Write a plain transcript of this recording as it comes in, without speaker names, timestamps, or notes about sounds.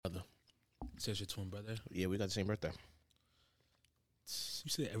Says your twin brother. Yeah, we got the same birthday. You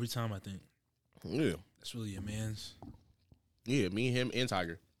say it every time, I think. Yeah. That's really your man's. Yeah, me, him, and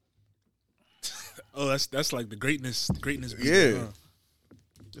Tiger. Oh, that's like the greatness. Yeah. Huh?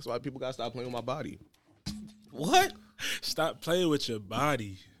 That's why people gotta stop playing with my body. What? Stop playing with your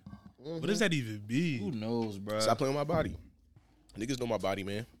body. Mm-hmm. What does that even mean? Who knows, bro? Stop playing with my body. Niggas know my body,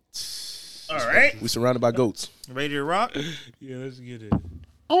 man. All right. We surrounded by goats. Ready to rock? Yeah, let's get it.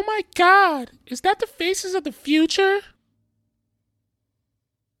 Oh my God. Is that the faces of the future?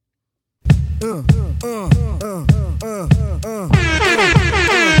 Oh my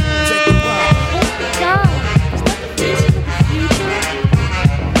God. Is that the faces of the future?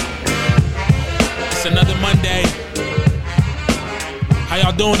 It's another Monday. How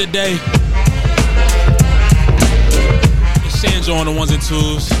y'all doing today? It's Shanjo on the ones and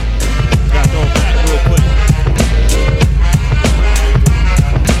twos. Got to throw it back real quick.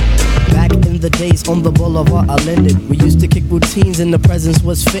 Back in the days on the boulevard I landed, we used to kick routines and the presence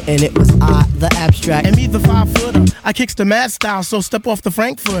was fitting. It was I, the abstract, and me, the 5-footer. I kicks the mad style, so step off the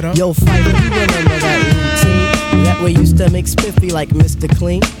Frankfurter. Yo, Fighter, you remember that routine? That way used to make spiffy like Mr.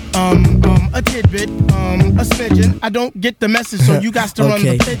 Clean. A tidbit, a smidgen. I don't get the message, so you got to run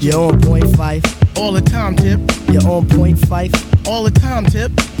the pigeon. You're on point five. All the time, tip. You're on point five. All the time,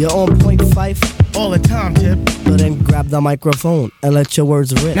 tip. You're on point five. All the time, tip. So then grab the microphone and let your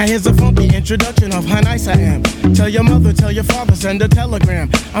words rip. Now here's a funky introduction of how nice I am. Tell your mother, tell your father, send a telegram.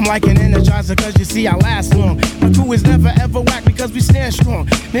 I'm like an energizer cause you see I last long. My crew is never ever whack because we stand strong.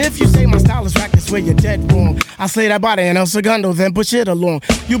 Now if you say my style is whack, that's where you're dead wrong. I slay that body and El Segundo, then push it along.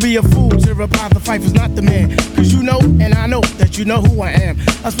 You'll be a fool to reply the fight was not the man. Cause you know and I know that you know who I am.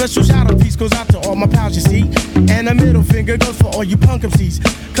 A special shout out piece goes out to all my pals you see. And a middle finger goes for all you punk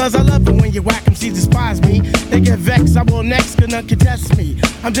MCs. Cause I love it when you whack MCs despise me. They get vexed, I will next, could not contest me.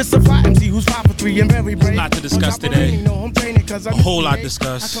 I'm just a fly MC who's 5 for 3 and very brave. A lot to discuss today. A whole lot to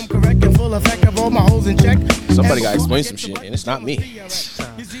discuss. I come correct and full effect of all my holes in check. Somebody gotta explain some shit, and it's not me.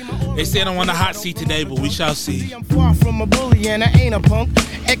 They said I'm on the hot seat today, but we shall see. I'm far from a bully and I ain't a punk.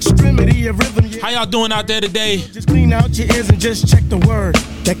 Extremity of rhythm. How y'all doing out there today? Just clean out your ears and just check the word.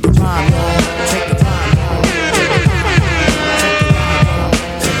 Check the time, y'all. Take the time, y'all.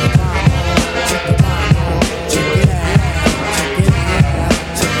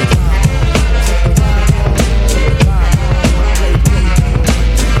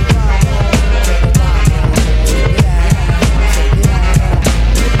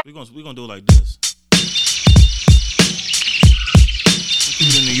 We're gonna do it like this. Keep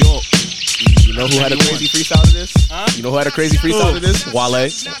it in New York. You know who had a crazy freestyle to this? Huh? You know who had a crazy freestyle to this? Wale.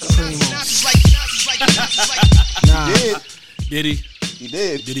 Did he? He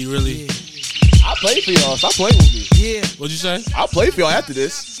did. Did he really? I'll play for y'all. Stop playing with me. Yeah. What'd you say? I'll play for y'all after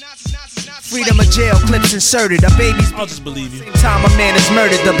this. Freedom of jail clips inserted. A baby's I'll just believe you. time a man is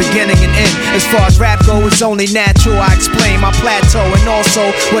murdered, the beginning and end. As far as rap go, it's only natural. I explain my plateau and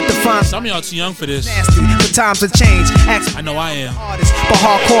also what defines Some of y'all too young for this. nasty. But times have changed. Ask I know I am. artists, but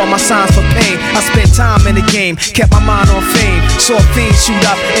hardcore my signs for pain. I spent time in the game, kept my mind on fame. Saw fiends shoot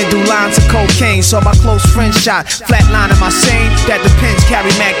up and do lines of cocaine. Saw my close friend shot, flatline in my sane. That depends,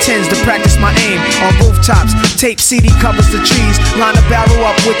 carry Mac 10s to practice my aim. On rooftops, tape CD covers the trees. Line a barrel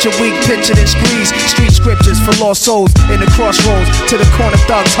up with your weak picture and squeeze. Street scriptures for lost souls in the crossroads. To the corner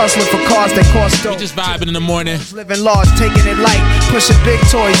thugs hustling for cars that cost We dough. just vibing in the morning. Living large, taking it light. Pushing big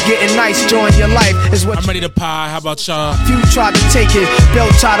toys, getting nice. Join your life is what I'm ready to pie. How about y'all? few tried to take it.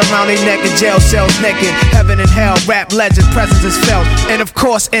 Belt tied around their neck and jail cells naked. Heaven and hell, rap legend, presence is felt. And of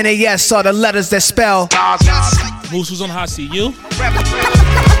course, NAS are the letters that spell. Moose, who's on the hot seat? You?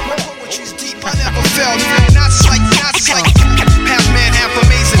 Half man, half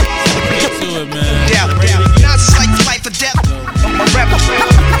amazing. Get to it, man. Yeah, not like life or death. My rap,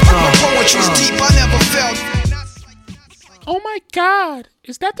 poetry's deep, I never felt. Oh my God.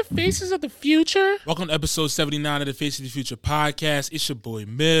 Is that the faces of the future? Welcome to episode 79 of the Faces of the Future podcast. It's your boy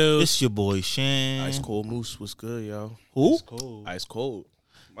Mills. It's your boy Shan. Ice Cold Moose was good, yo. Who? Cold. Ice Cold.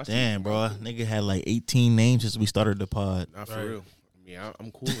 Damn, bro. Nigga had like 18 names since we started the pod. Not for real. Yeah,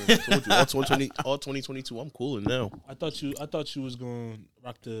 I'm cooling. I told you, all 2022, I'm cooling now. I thought you was gonna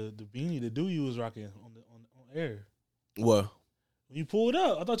rock the beanie, the do you was rocking on air. What? When you pulled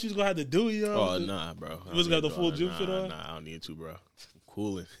up, I thought you was gonna have the Dewey on. Oh, nah, bro. You was got the full juke fit on? Nah, I don't need to, bro. I'm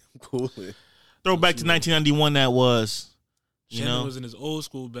cooling. Throwback to 1991 that was. You Shannon know? was in his old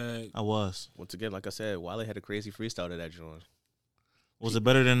school bag. I was. Once again, like I said, Wale had a crazy freestyle to that joint. Was it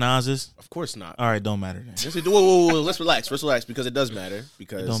better than Nas's? Of course not. All right, don't matter then. Yes, it do. Whoa, let's relax, because it does matter.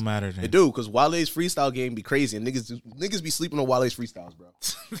 Because It don't matter then. It do, because Wale's freestyle game be crazy, and niggas be sleeping on Wale's freestyles, bro.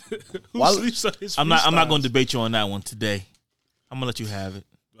 Who sleeps on his I'm not freestyles? going to debate you on that one today. I'm gonna let you have it.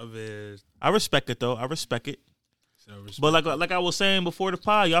 I respect it though. I respect it. But like I was saying before the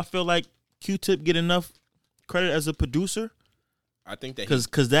pod, y'all feel like Q-Tip get enough credit as a producer? I think that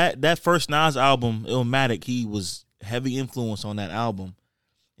because that first Nas album, Illmatic, he was heavy influence on that album,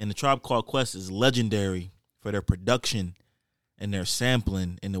 and the Tribe Called Quest is legendary for their production and their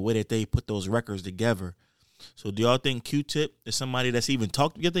sampling and the way that they put those records together. So do y'all think Q-Tip is somebody that's even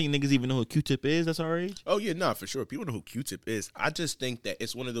talked? You think niggas even know who Q-Tip is? That's our age? Oh yeah, nah, for sure. People know who Q-Tip is. I just think that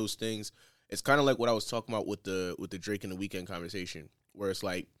it's one of those things. It's kind of like what I was talking about with the Drake and the Weeknd conversation, where it's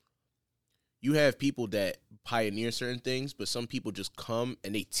like you have people that pioneer certain things, but some people just come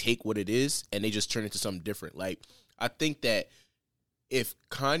and they take what it is and they just turn it into something different. Like, I think that if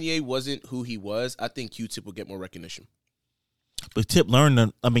Kanye wasn't who he was, I think Q-Tip would get more recognition. But Tip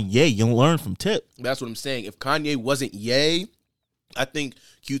learned, you learn from Tip. That's what I'm saying. If Kanye wasn't Ye, I think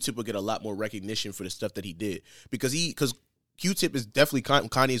Q-Tip would get a lot more recognition for the stuff that he did. Because Q-Tip is definitely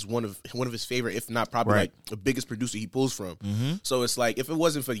Kanye's one of his favorite, if not probably like the biggest producer he pulls from. Mm-hmm. So it's like, if it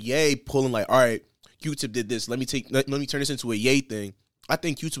wasn't for Ye pulling like, all right, Q-Tip did this, let me turn this into a Ye thing, I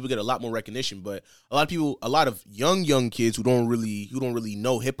think Q-Tip would get a lot more recognition. But a lot of young kids who don't really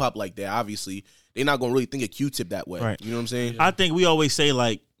know hip hop like that, obviously, they're not gonna really think of Q-Tip that way. Right. You know what I'm saying? I think we always say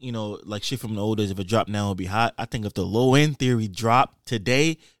like shit from the old days. If it dropped now, it'll be hot. I think if the Low End Theory dropped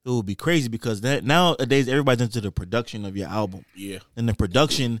today, it would be crazy because that nowadays everybody's into the production of your album. Yeah. And the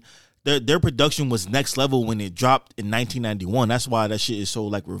production, their production was next level when it dropped in 1991. That's why that shit is so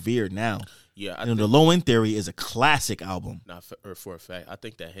like revered now. Yeah. The Low End Theory is a classic album. For a fact, I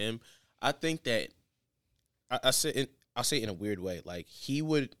think that I'll say it in a weird way. Like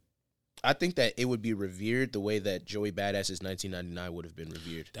I think that it would be revered the way that Joey Badass's 1999 would have been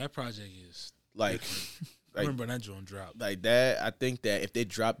revered. That project is like I remember when that joint dropped. Like that, I think that if they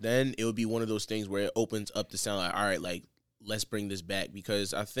dropped then, it would be one of those things where it opens up the sound like, all right, like, let's bring this back.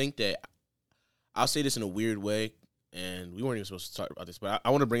 Because I think that, I'll say this in a weird way, and we weren't even supposed to talk about this, but I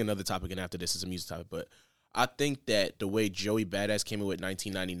want to bring another topic in after this. It's a music topic, but I think that the way Joey Badass came in with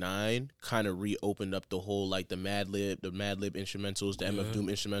 1999 kind of reopened up the whole, like, the Mad Lib instrumentals, the MF Doom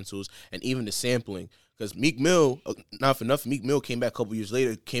instrumentals, and even the sampling. Because Meek Mill, not for nothing, Meek Mill came back a couple years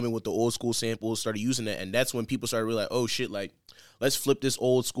later, came in with the old school samples, started using that, and that's when people started realizing, oh shit, like, let's flip this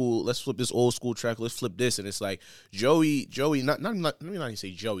old school track, let's flip this, and it's like Joey, let me not even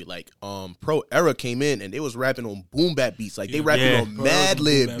say Joey, like Pro Era came in and they was rapping on boom bap beats, like they rapping on Mad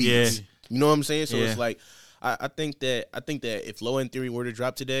Lib beats. Yeah. You know what I'm saying? So it's like I think that if Low End Theory were to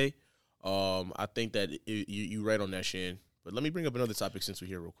drop today, I think that you right on that, Shan. But let me bring up another topic since we're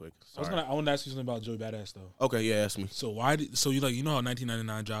here real quick. I want to ask you something about Joey Badass though. Okay, yeah, ask me. So how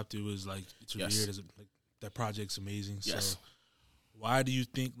 1999 dropped? It was like it's weird. Like that project's amazing. Yes. So why do you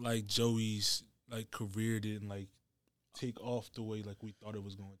think like Joey's like career didn't like take off the way like we thought it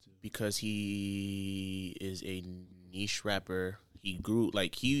was going to? Because he is a niche rapper. He grew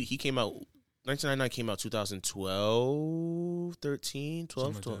like he came out. 1999 came out 2012, 13,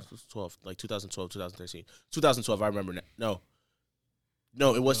 12, 12, like 2012, 2013. 2012, I remember that. No,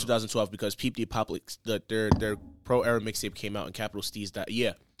 it was 2012 because Peep the Apocalypse, their Pro Era mixtape came out and Capital Steez died.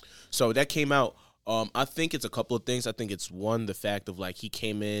 Yeah. So that came out. I think it's a couple of things. I think it's one, the fact of like he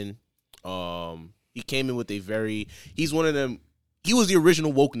came in with he's one of them, he was the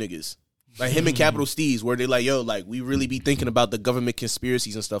original woke niggas. Like him and Capital Steez, where they like, yo, like we really be thinking about the government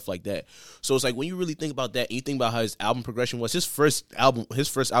conspiracies and stuff like that. So it's like when you really think about that and you think about how his album progression was, his first album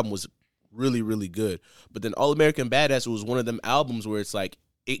was really, really good. But then All American Badass was one of them albums where it's like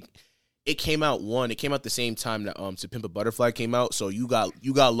it came out the same time that To Pimp a Butterfly came out. So you got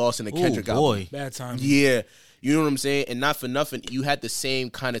lost in the Kendrick album. Bad time. Yeah. You know what I'm saying? And not for nothing, you had the same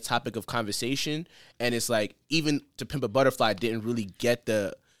kind of topic of conversation. And it's like even To Pimp a Butterfly didn't really get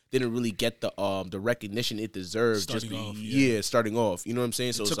the recognition it deserved. Starting off. You know what I'm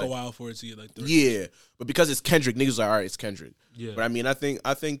saying? So it took a while for it to get like the yeah, but because it's Kendrick, niggas like, all right, it's Kendrick. Yeah. But I mean, I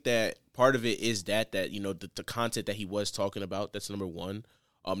think that part of it is that you know the content that he was talking about. That's number one.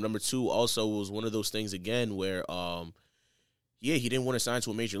 Number two also was one of those things again where he didn't want to sign to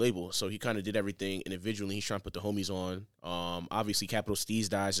a major label, so he kind of did everything individually. He's trying to put the homies on. Obviously, Capital Steez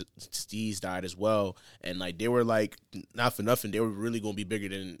died as well, and like they were like, not for nothing, they were really gonna be bigger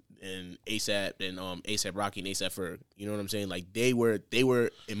than ASAP and ASAP Rocky and ASAP Ferg. You know what I'm saying? Like they were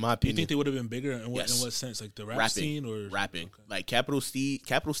in my opinion. You think they would have been bigger in what sense? Like the rapping scene or rapping? Okay. Like Capital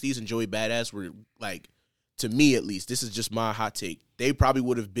Steez and Joey Badass were like to me at least, this is just my hot take. They probably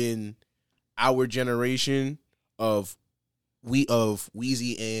would have been our generation of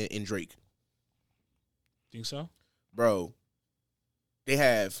Weezy and Drake. Think so? Bro, they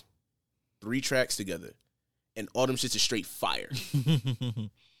have 3 tracks together, and all them shits is straight fire.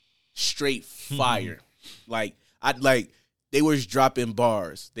 Straight fire. Like they was dropping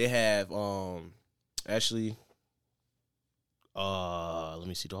bars. They have actually let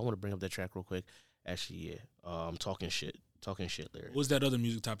me see. Do I want to bring up that track real quick? Actually, yeah. Talking shit lyrics. What was that other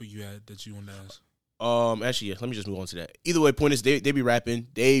music topic you had that you wanted to ask? Actually, yeah, let me just move on to that. Either way, point is they be rapping.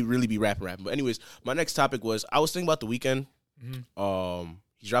 They really be rapping. But anyways, my next topic was I was thinking about The Weeknd. Mm-hmm.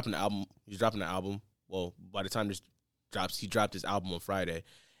 He's dropping the album. Well, by the time this drops, he dropped his album on Friday.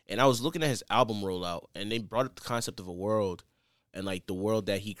 And I was looking at his album rollout, and they brought up the concept of a world and like the world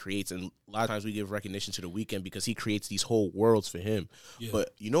that he creates. And a lot of times we give recognition to The Weeknd because he creates these whole worlds for him. Yeah.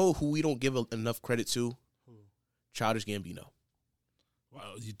 But you know who we don't give enough credit to? Childish Gambino.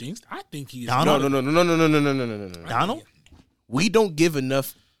 Wow, you think? I think he's Donald. No. Donald? We don't give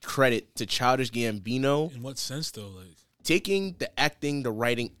enough credit to Childish Gambino. In what sense, though? Like taking the acting, the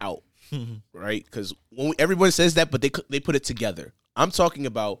writing out, right? Because everyone says that, but they put it together. I'm talking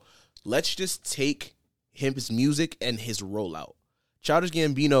about let's just take his music and his rollout. Childish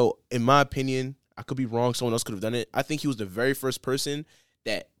Gambino, in my opinion, I could be wrong. Someone else could have done it. I think he was the very first person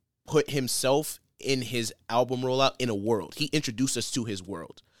that put himself in his album rollout in a world. He introduced us to his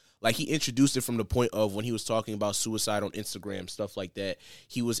world. Like, he introduced it from the point of when he was talking about suicide on Instagram, stuff like that.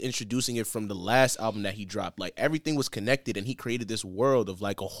 He was introducing it from the last album that he dropped. Like, everything was connected, and he created this world of,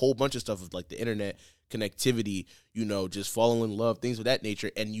 like, a whole bunch of stuff of, like, the internet, connectivity, you know, just falling in love, things of that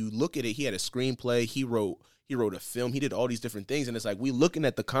nature. And you look at it, he had a screenplay, he wrote a film, he did all these different things. And it's like, we looking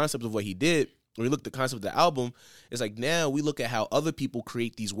at the concept of what he did, when we look at the concept of the album, it's like now we look at how other people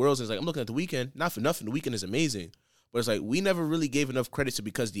create these worlds. And it's like, I'm looking at The Weeknd, not for nothing, The Weeknd is amazing. But it's like, we never really gave enough credit to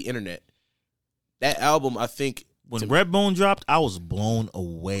because of the internet. That album, I think... When Redbone dropped, I was blown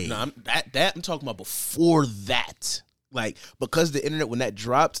away. No, I'm talking about before that. Like, because the internet, when that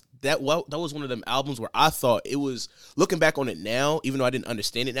dropped, that was one of them albums where I thought it was... Looking back on it now, even though I didn't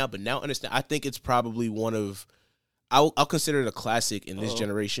understand it now, but now I understand, I think it's probably one of... I'll consider it a classic in this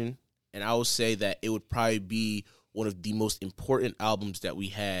generation. And I will say that it would probably be one of the most important albums that we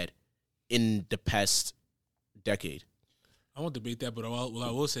had in the past decade. I won't debate that, but what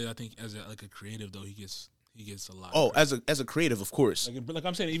I will say, I think as a creative though, he gets a lot. Oh, as a creative, of course. Like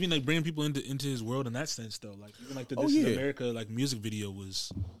I'm saying, even like bringing people into his world in that sense though, like even like the This Is America like music video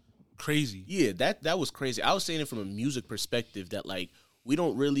was crazy. Yeah, that was crazy. I was saying it from a music perspective that like we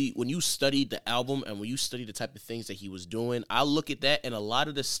don't really, when you study the album and when you study the type of things that he was doing, I look at that and a lot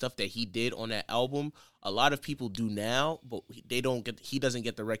of the stuff that he did on that album, a lot of people do now, but he doesn't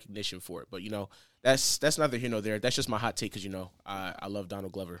get the recognition for it. But, you know, that's neither here nor there. That's just my hot take because, you know, I love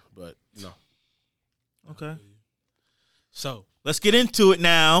Donald Glover, but, you know. Okay. So, let's get into it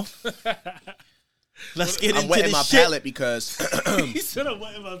now. Let's get I'm into wetting this my shit. palate because he said I'm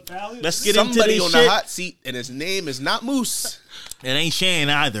wetting my palate. Let's get somebody into on this the shit. hot seat and his name is not Moose. It ain't Shane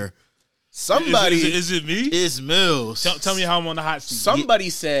either. Somebody Is it me? It's Mills. Tell me how I'm on the hot seat.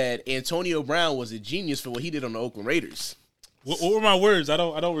 Somebody said Antonio Brown was a genius for what he did on the Oakland Raiders. What were my words? I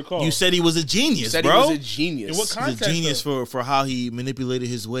don't recall. You said he was a genius, You said bro. he was a genius. In what He's context, a genius though? for how he manipulated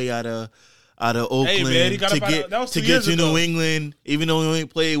his way out of Oakland man, he got up out of- that was 2 years to ago. New England, even though he only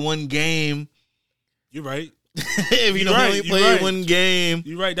played one game. You're right. If you know he only played one game.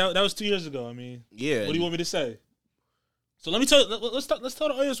 You're right. That was 2 years ago. I mean, Yeah. what do you want me to say? So let me tell. Let's tell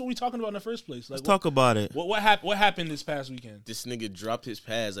the audience what we talking about in the first place. Like, Let's talk about it. What happened this past weekend? This nigga dropped his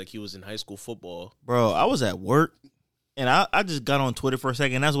pads like he was in high school football. Bro, I was at work and I just got on Twitter for a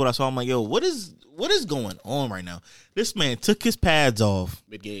second. That's what I saw. I'm like, yo, what is going on right now? This man took his pads off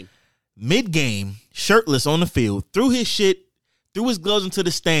mid-game, shirtless on the field, threw his gloves into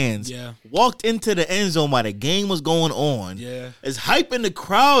the stands, walked into the end zone while the game was going on, is hyping the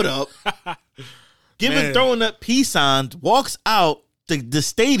crowd up, throwing up peace signs, walks out the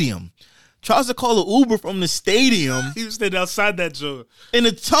stadium, tries to call an Uber from the stadium. He was standing outside that joint. In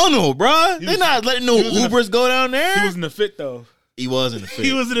the tunnel, bro. They're not letting no Ubers go down there. He was in the fit, though. He was in the fit.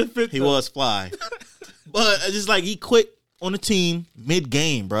 He was in the fit, He though. was fly. But it's just like he quit on the team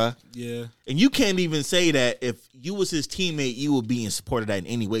mid-game, bro. Yeah. And you can't even say that if you was his teammate, you would be in support of that in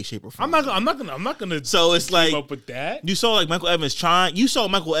any way, shape, or form. I'm not gonna. So it's like up with that. You saw Michael Evans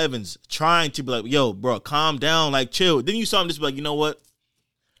trying to be like, yo, bro, calm down, like chill. Then you saw him just be like, you know what?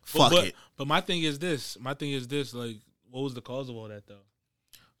 Fuck it. But my thing is this. Like, what was the cause of all that though?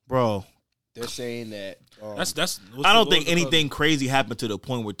 Bro, They're saying that That's. I don't think anything crazy happened to the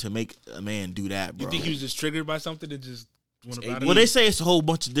point where to make a man do that, bro. You think he was just triggered by something and just went about it? Well, they say it's a whole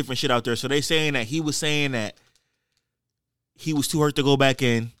bunch of different shit out there. So they saying that he was saying that he was too hurt to go back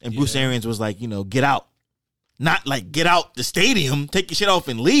in, and Bruce Arians was like, get out. Not like get out the stadium, take your shit off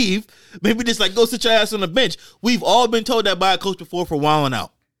and leave. Maybe just like go sit your ass on the bench. We've all been told that by a coach before for wilding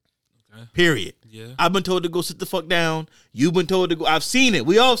out. Okay. Period. Yeah. I've been told to go sit the fuck down. You've been told to go. I've seen it.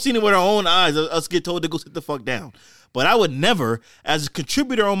 We all have seen it with our own eyes. Us get told to go sit the fuck down. But I would never, as a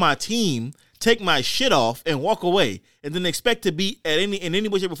contributor on my team, take my shit off and walk away, and then expect to be in any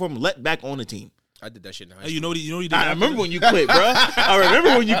way, shape, or form let back on the team. I did that shit in high Hey, school. you know what you did? I remember when you quit, bro. I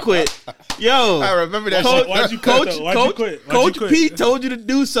remember when you quit. Yo, I remember that Coach, shit. Why'd you quit, though? Why'd you quit? Coach Pete told you to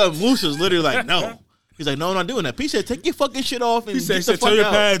do something. Moose was literally like, no. He's like, no, I'm not doing that. Pete said, take your fucking shit off and He said, get the fuck tell your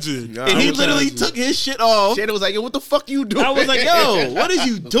out. pads in. And he literally took his shit off. Shannon was like, yo, what the fuck you doing? I was like, yo, what is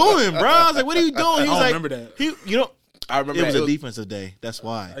you doing, bro? I was like, what are you doing? He was don't like, remember that. I remember it was that. a defensive day. That's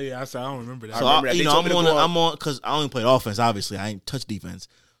why. Oh, yeah, I said I don't remember that. So remember that. They told me to go I'm on because I only played offense. Obviously, I ain't touch defense.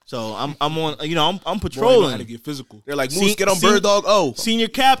 So I'm on. I'm Boy, you know patrolling. how to get physical. They're like, Moose, get on Bird Dog. Oh. Senior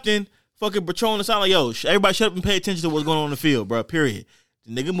captain, fucking patrolling the side like, yo, everybody shut up and pay attention to what's going on the field, bro. Period.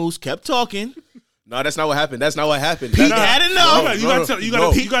 The nigga Moose kept talking. No, that's not what happened. That's not what happened. Pete had enough.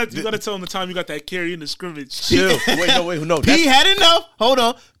 You gotta tell him the time you got that carry in the scrimmage. Chill. Wait, no. Pete had enough. Hold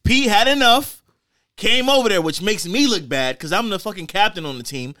on. Pete had enough. Came over there, which makes me look bad because I'm the fucking captain on the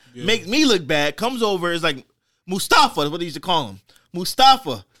team. Yeah. Makes me look bad. Comes over, is like Mustafa, is what they used to call him.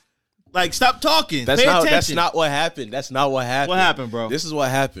 Mustafa. Like, stop talking. Pay attention. That's not what happened. That's not what happened. What happened, bro? This is what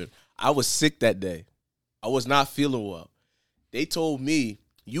happened. I was sick that day. I was not feeling well. They told me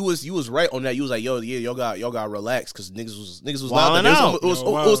you was right on that. You was like, yo, yeah, y'all got relax because niggas was Wilding out. It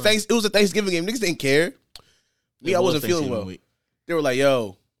was a Thanksgiving game. Niggas didn't care. Me, I wasn't feeling well. Week. They were like,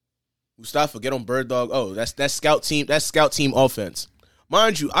 yo, Mustafa, get on Bird Dog. Oh, that's scout team. That's scout team offense.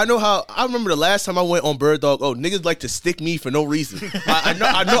 Mind you, I remember the last time I went on Bird Dog. Oh, niggas like to stick me for no reason. I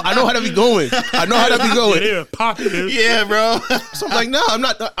know how to be going. I know how to be going. Yeah, popular. Yeah, bro. So I'm like, nah,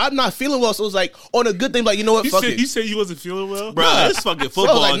 I'm not feeling well. So it was like on a good thing, like, you know what, fuck it. You said you wasn't feeling well, bro. It's fucking football.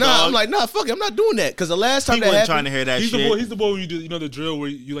 So I was like, nah, dog. I'm like, nah, fuck it, I'm not doing that. Because the last time he that wasn't happened, trying to hear that he's shit. He's the boy where you do, the drill where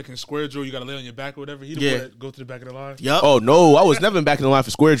you like in square drill, you gotta lay on your back or whatever. He the boy that go to the back of the line. Yep. Oh no, I was never back in the line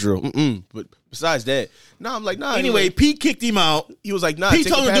for square drill. But besides that, nah, I'm like, nah. Anyway, Pete kicked him out. He was like, nah. Pete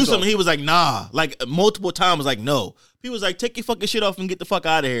told him to do something. He was like, nah. Like multiple times, like no. He was like, take your fucking shit off and get the fuck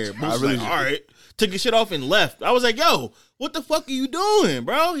out of here. I really like, all right. Took his shit off and left. I was like, yo, what the fuck are you doing,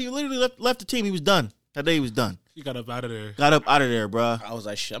 bro? He literally left the team. He was done. That day he was done. He got up out of there. Got up out of there, bro. I was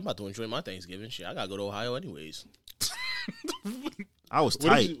like, shit, I'm about to enjoy my Thanksgiving. Shit, I gotta go to Ohio anyways. I was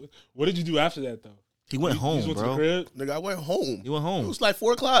tight. What did you do after that though? He went home, went bro. To the crib? Nigga, I went home. He went home. It was like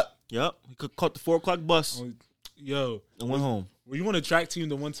 4:00. Yep. He caught the 4:00 bus. Yo, and went home. Were you on a track team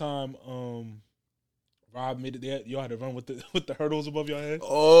the one time Rob made it there? Y'all had to run with the hurdles above your head?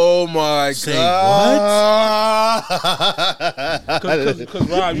 Oh my God. Cause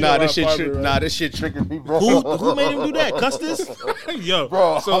Rob, this shit triggered me, bro. Who made him do that? Custis? Yo,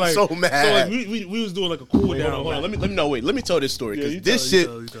 bro, I'm so mad. So like we was doing like a cool down. Hold on. Let me tell this story because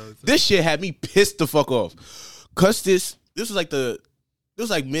this shit had me pissed the fuck off. Custis, this was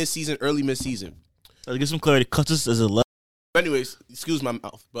like mid-season, early mid-season. Let's get some clarity. Custis is a left. Anyways, excuse my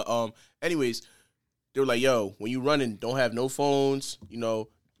mouth, but anyways, they were like, yo, when you running, don't have no phones,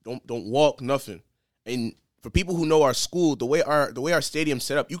 don't walk, nothing. And for people who know our school, the way our stadium's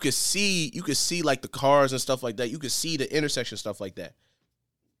set up, you could see like the cars and stuff like that. You could see the intersection stuff like that.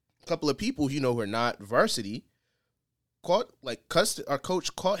 A couple of people, who are not varsity, our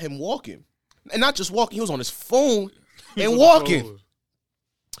coach caught him walking. And not just walking, he was on his phone and walking.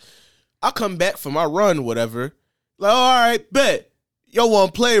 I come back from my run, whatever. Like, all right, bet. Yo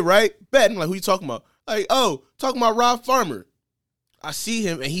want to play, right? Bet. I'm like, who you talking about? Like, oh, talking about Rob Farmer. I see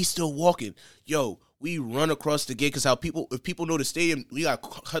him, and he's still walking. Yo, we run across the gate because if people know the stadium, we got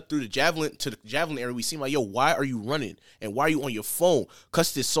cut through the javelin area. We seem like, yo, why are you running? And why are you on your phone?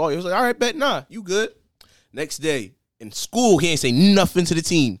 Custis saw you. He was like, all right, bet, nah, you good. Next day, in school, he ain't say nothing to the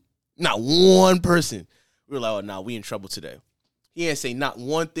team. Not one person. We were like, oh, nah, we in trouble today. He ain't say not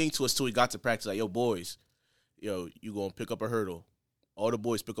one thing to us till we got to practice. Like, yo, boys, you gonna pick up a hurdle. All the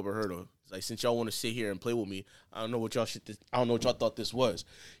boys pick up a hurdle. It's like, since y'all want to sit here and play with me, I don't know what y'all thought this was.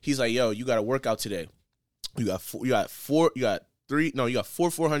 He's like, yo, you got to work out today. You got four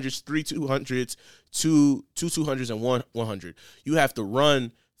 400s, 3 200s, two 200s, and one 100. You have to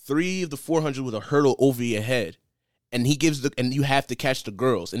run 3 of the 400 with a hurdle over your head, and you have to catch the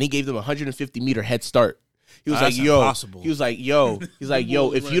girls. And he gave them a 150-meter head start. He was That's like, yo. impossible. He was like, yo. He's like,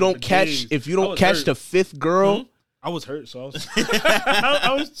 yo. If you don't catch I was the hurt. 5th girl, I was hurt, so I was,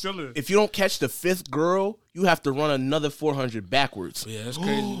 I was chilling. if you don't catch the 5th girl, you have to run another 400 backwards. Yeah, that's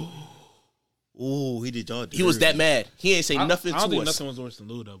crazy. Ooh, he did y'all dirty. He was that mad. He ain't say nothing I don't to think us. nothing was worse than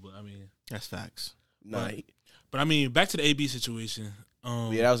Lou, though. But I mean, That's facts. Nah, but I mean, back to the AB situation.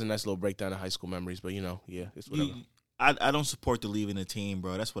 yeah, that was a nice little breakdown of high school memories. But yeah, it's whatever. I don't support the leaving the team,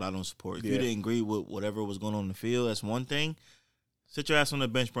 bro. That's what I don't support. If you didn't agree with whatever was going on in the field, that's one thing. Sit your ass on the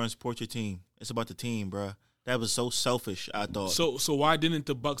bench, bro, and support your team. It's about the team, bro. That was so selfish, I thought. So why didn't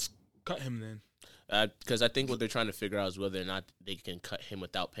the Bucks cut him then? Because I think what they're trying to figure out is whether or not they can cut him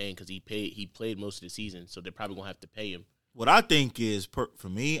without paying. Because he played most of the season, so they're probably gonna have to pay him. What I think is, for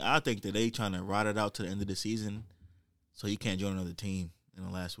me, I think that they trying to ride it out to the end of the season, so he can't join another team in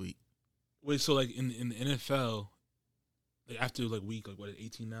the last week. Wait, so like in the NFL, like after like week, like what,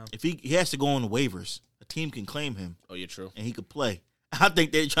 18 now? If he has to go on the waivers, a team can claim him. Oh, you're true. And he could play. I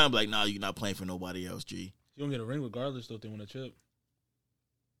think they're trying to be like, nah, you're not playing for nobody else, G. You don't get a ring regardless, though, if they win a chip.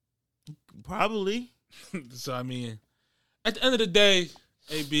 Probably. So, I mean, at the end of the day,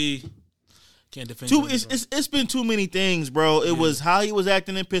 AB can't defend. It's been too many things, bro. It was how he was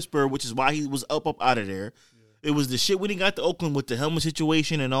acting in Pittsburgh, which is why he was up out of there. Yeah. It was the shit when he got to Oakland with the helmet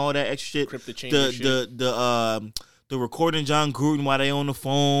situation and all that extra shit. Crypto chamber shit. The recording John Gruden while they on the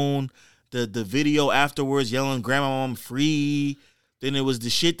phone. The video afterwards yelling, "Grandma, I'm free." Then it was the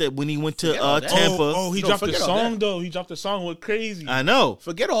shit that when he went to Tampa. Oh, he dropped the song though. He dropped the song. Went crazy. I know.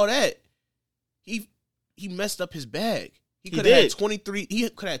 Forget all that. He messed up his bag. He could did. have had 23. He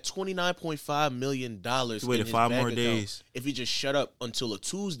could have had $29.5 million. He waited 5 more days if he just shut up until a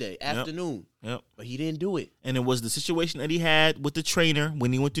Tuesday afternoon. Yep. But he didn't do it. And it was the situation that he had with the trainer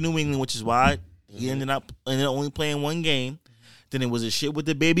when he went to New England, which is why he ended up only playing 1 game. Then it was a shit with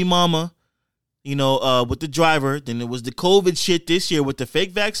the baby mama. With the driver. Then it was the COVID shit this year with the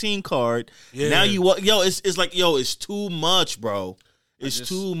fake vaccine card. Yeah. Now it's like, it's too much, bro. It's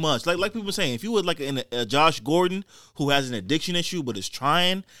too much. Like people saying, if you were like a Josh Gordon who has an addiction issue but is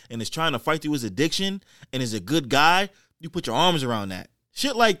trying to fight through his addiction and is a good guy, you put your arms around that.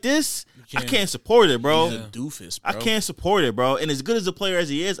 Shit like this, I can't support it, bro. He's a doofus, bro. I can't support it, bro. And as good as a player as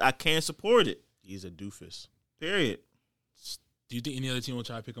he is, I can't support it. He's a doofus. Period. Do you think any other team will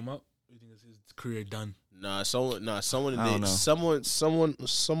try to pick him up? Or do you think his career done? Someone in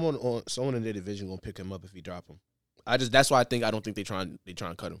their division gonna pick him up if he drop him. That's why I don't think they try and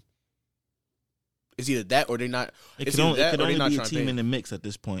cut him. It's either that or they're not. It could only be a team in the mix at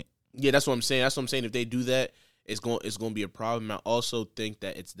this point. Yeah, that's what I'm saying. If they do that, it's going to be a problem. I also think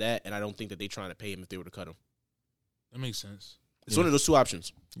that it's that, and I don't think that they're trying to pay him if they were to cut him. That makes sense. It's one of those two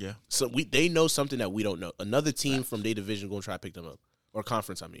options. Yeah. So they know something that we don't know. Another team from their division going to try to pick them up, or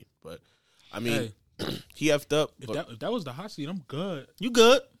conference. But he effed up. If that was the hot seat, I'm good. You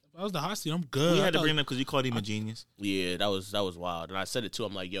good? If that was the hot seat, I'm good. We had to bring him because you called him a genius. Yeah, that was wild. And I said it too.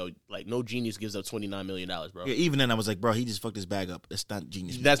 I'm like, yo, like no genius gives up $29 million, bro. Yeah, even then I was like, bro, he just fucked his bag up. That's not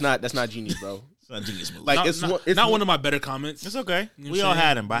genius. That's not genius, bro. It's not genius move. Like it's not one of my better comments. It's okay. You know we all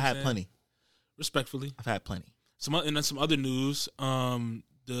had him, but I had plenty. Respectfully, I've had plenty. And then some other news.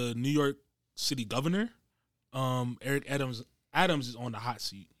 The New York City governor, Eric Adams is on the hot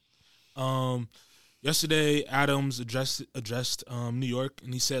seat. Yesterday, Adams addressed New York,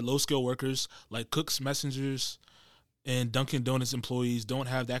 and he said low-skilled workers like cooks, messengers, and Dunkin' Donuts employees don't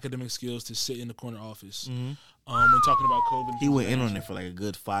have the academic skills to sit in the corner office. Mm-hmm. When talking about COVID, he went in on it for like a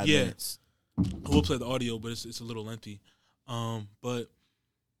good 5 minutes. We'll play the audio, but it's a little lengthy. But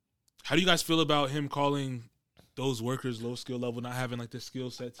how do you guys feel about him calling those workers low skill level, not having like the skill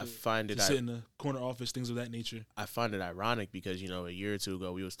set to sit in the corner office, things of that nature? I find it ironic because, a year or two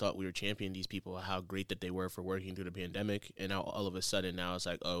ago we were championing these people, how great that they were for working through the pandemic, and now all of a sudden now it's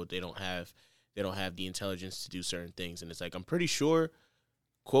like, oh, they don't have the intelligence to do certain things. And it's like, I'm pretty sure,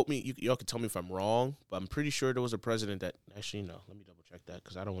 quote me, y'all can tell me if I'm wrong, but I'm pretty sure there was a president that, actually, no, let me double check that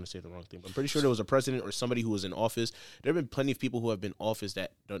because I don't want to say the wrong thing, but I'm pretty sure there was a president or somebody who was in office. There have been plenty of people who have been in office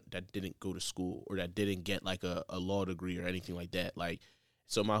that didn't go to school or that didn't get like a law degree or anything like that. Like,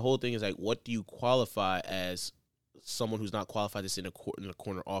 so my whole thing is like, what do you qualify as someone who's not qualified to sit in a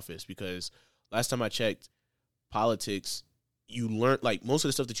corner office? Because last time I checked, politics, you learn, like, most of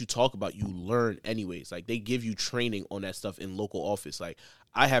the stuff that you talk about, you learn anyways. Like, they give you training on that stuff in local office. Like,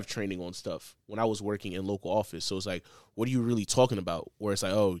 I have training on stuff when I was working in local office. So it's like, what are you really talking about? Where it's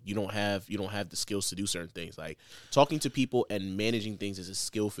like, oh, you don't have the skills to do certain things. Like, talking to people and managing things is a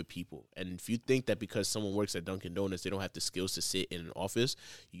skill for people. And if you think that because someone works at Dunkin' Donuts, they don't have the skills to sit in an office,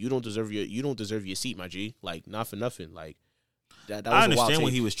 you don't deserve your seat, my G. Like, not for nothing. Like, that was I understand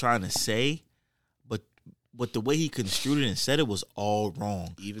what he was trying to say, but but the way he construed it and said it was all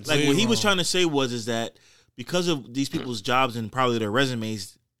wrong. Even like what he was trying to say is that because of these people's jobs and probably their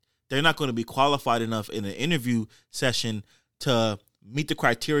resumes, they're not going to be qualified enough in an interview session to meet the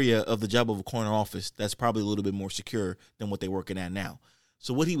criteria of the job of a corner office that's probably a little bit more secure than what they're working at now.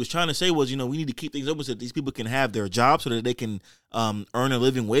 So what he was trying to say was, we need to keep things open so that these people can have their jobs so that they can earn a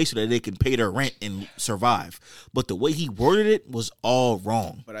living wage so that they can pay their rent and survive. But the way he worded it was all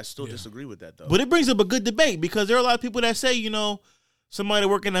wrong. But I still disagree with that, though. But it brings up a good debate because there are a lot of people that say, somebody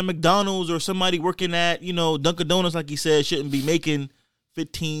working at McDonald's or somebody working at, Dunkin' Donuts, like he said, shouldn't be making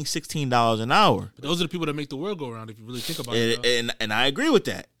 $15, $16 an hour. But those are the people that make the world go around, if you really think about it. And I agree with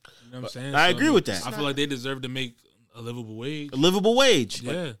that. You know what I'm saying? I agree with that. I feel like they deserve to make a livable wage. A livable wage.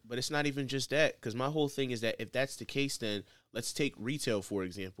 Yeah. But it's not even just that, because my whole thing is that if that's the case, then let's take retail, for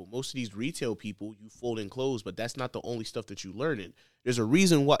example. Most of these retail people, you fold in clothes, but that's not the only stuff that you learn in. There's a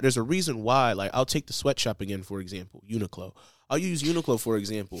reason why, like, I'll take the sweatshop again, for example, Uniqlo. I'll use Uniqlo, for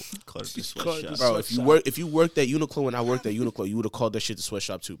example. Bro, if you worked at Uniqlo and I worked at Uniqlo, you would have called that shit the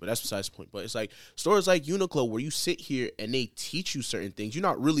sweatshop too, but that's besides the point. But it's like stores like Uniqlo where you sit here and they teach you certain things. You're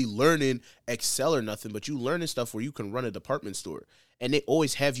not really learning Excel or nothing, but you learning stuff where you can run a department store. And they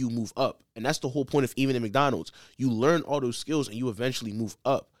always have you move up. And that's the whole point of even in McDonald's. You learn all those skills and you eventually move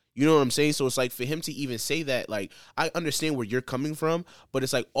up. You know what I'm saying? So it's like for him to even say that, like, I understand where you're coming from, but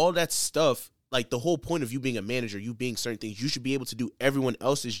it's like all that stuff, like the whole point of you being a manager, you being certain things, you should be able to do everyone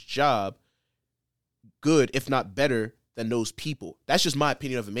else's job good, if not better, than those people. That's just my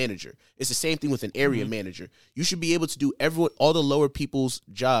opinion of a manager. It's the same thing with an area manager. You should be able to do all the lower people's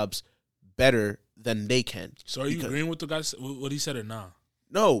jobs better than they can. So are you agreeing with the guy, what he said, or nah?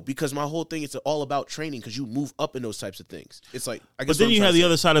 No, because my whole thing is all about training because you move up in those types of things. It's like, I guess. But then you have the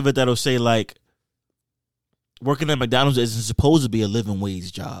other side of it that'll say, like, working at McDonald's isn't supposed to be a living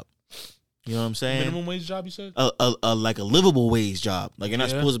wage job. You know what I'm saying? Minimum wage job, you said? Like a livable wage job. Like, you're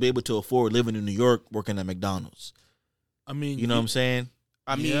not supposed to be able to afford living in New York working at McDonald's. I mean, you know what I'm saying?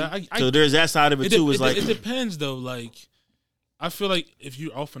 I mean, so there's that side of it too. It depends though. Like, I feel like if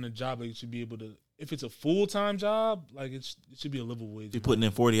you're offering a job, like, you should be able to. If it's a full-time job, like it should be a livable wage. You're putting in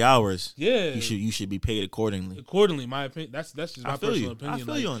 40 hours. Yeah, you should be paid accordingly. Accordingly, my opinion. That's just my personal opinion. I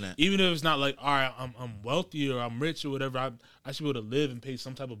feel you on that. Even if it's not like, all right, I'm wealthy or I'm rich or whatever, I should be able to live and pay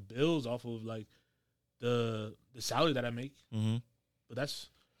some type of bills off of like the salary that I make. Mm-hmm. But that's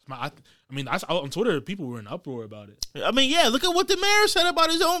my. I mean, on Twitter, people were in uproar about it. I mean, yeah, look at what the mayor said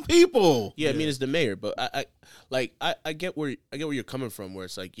about his own people. Yeah, I mean, it's the mayor, but I get where you're coming from. Where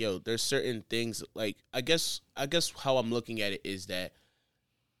it's like, yo, there's certain things. Like, I guess how I'm looking at it is that,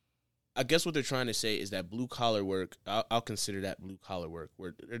 I guess what they're trying to say is that blue collar work. I'll consider that blue collar work.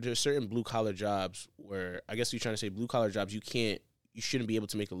 Where there's certain blue collar jobs where I guess you're trying to say blue collar jobs you shouldn't be able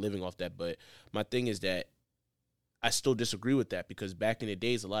to make a living off that. But my thing is that I still disagree with that because back in the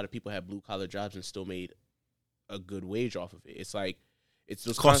days, a lot of people had blue collar jobs and still made a good wage off of it. It's like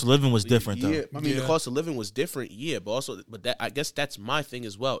the cost of living was different, though. Yeah, I mean, the cost of living was different, yeah, but that I guess that's my thing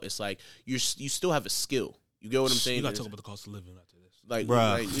as well. It's like you still have a skill. You get what I'm saying? You got to talk about the cost of living after this. Like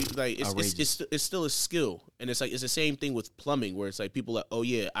it's still a skill, and it's like it's the same thing with plumbing, where it's like people are, oh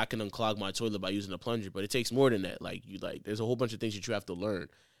yeah, I can unclog my toilet by using a plunger, but it takes more than that. Like there's a whole bunch of things that you have to learn.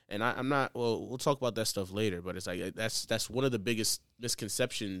 And I'm not. Well, we'll talk about that stuff later. But it's like that's one of the biggest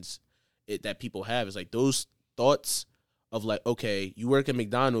misconceptions that people have is like those thoughts of like, okay, you work at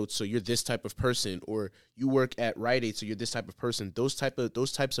McDonald's, so you're this type of person, or you work at Rite Aid, so you're this type of person. Those types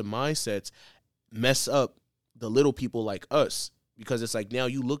of mindsets mess up the little people like us. Because it's like now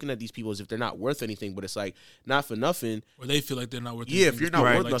you looking at these people as if they're not worth anything, but it's like not for nothing. Or they feel like they're not worth anything. Yeah, if you're not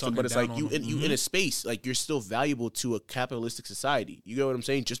worth nothing, but it's like you in a space, like you're still valuable to a capitalistic society. You get what I'm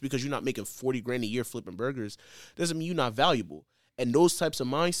saying? Just because you're not making $40,000 a year flipping burgers doesn't mean you're not valuable. And those types of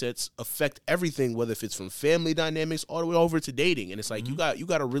mindsets affect everything, whether if it's from family dynamics all the way over to dating. And it's like you got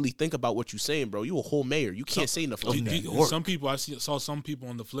to really think about what you're saying, bro. You a whole mayor. You can't say nothing like that. Some people saw some people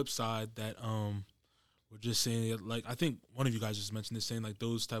on the flip side that we're just saying, like, I think one of you guys just mentioned this, saying like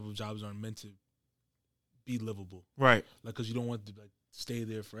those type of jobs aren't meant to be livable, right? Like, because you don't want to like stay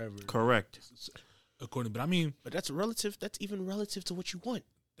there forever. Correct. According, but I mean, but that's relative. That's even relative to what you want.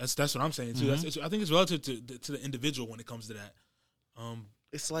 That's what I'm saying too. I think it's relative to the individual when it comes to that.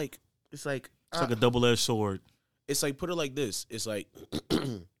 It's like a double-edged sword. It's like, put it like this. It's like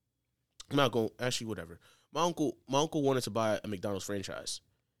I'm not going actually whatever. My uncle wanted to buy a McDonald's franchise.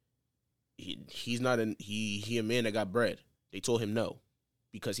 He's not he a man that got bread. They told him no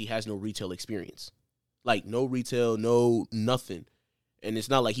because he has no retail experience. Like no retail, no nothing. And it's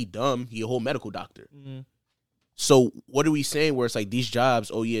not like he dumb. He a whole medical doctor. Mm-hmm. So what are we saying where it's like these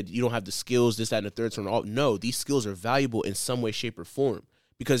jobs, oh, yeah, you don't have the skills, this, that, and the third turn off. No, these skills are valuable in some way, shape, or form.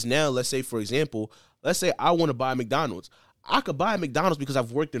 Because now, let's say, for example, let's say I want to buy McDonald's. I could buy McDonald's because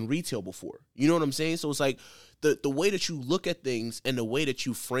I've worked in retail before. You know what I'm saying? So it's like the way that you look at things and the way that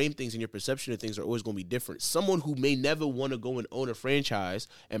you frame things and your perception of things are always going to be different. Someone who may never want to go and own a franchise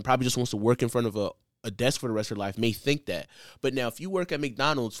and probably just wants to work in front of a desk for the rest of their life may think that. But now if you work at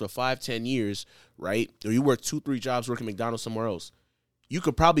McDonald's for 5-10 years, right, or you work 2-3 jobs working McDonald's somewhere else, you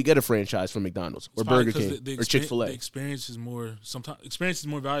could probably get a franchise from McDonald's or Burger King or Chick-fil-A. The experience is more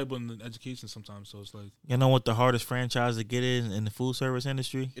valuable than education sometimes. So it's like, you know what the hardest franchise to get in the food service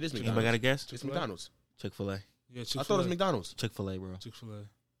industry? It is McDonald's. Anybody got a guess? It's McDonald's. Chick-fil-A. Yeah, Chick-fil-A. I thought it was McDonald's. Chick-fil-A, bro. Chick-fil-A.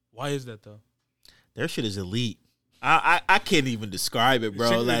 Why is that though? Their shit is elite. I can't even describe it, bro.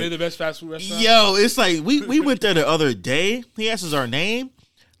 Chick-fil-A, like, they're the best fast food restaurant. Yo, it's like we went there the other day. He asked us our name.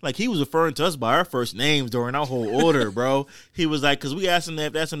 Like, he was referring to us by our first names during our whole order, bro. He was like, because we asked him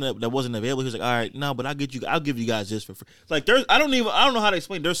if that's something that wasn't available. He was like, all right, no, but I'll give you guys this for free. Like, I don't know how to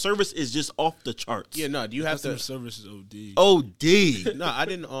explain. Their service is just off the charts. Yeah, no, do you have Customer to service is OD. OD. No, I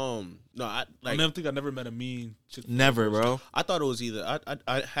didn't I never met a mean Chick-fil-A. Never, bro. I thought it was either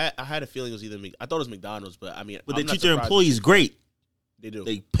I had a feeling it was either I thought it was McDonald's, but I mean, But they treat their employees great. They do.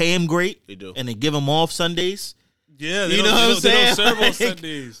 They pay them great. They do. And they give them off Sundays. Yeah, you know what I'm saying? They don't serve on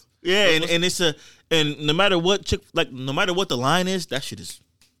Sundays. Yeah, and no matter what the line is, that shit is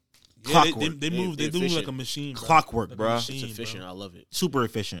clockwork. They move like a machine. Bro. Clockwork, like bro. It's efficient. Bro. I love it. Super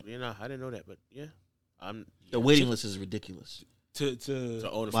efficient. You know, I didn't know that, but yeah, the waiting list is ridiculous. To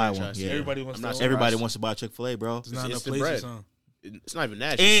own a buy franchise. one, yeah. Everybody wants to buy Chick-fil-A, bro. It's not enough places, huh? It's not even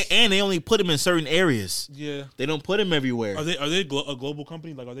that. And they only put them in certain areas. Yeah, they don't put them everywhere. Are they a global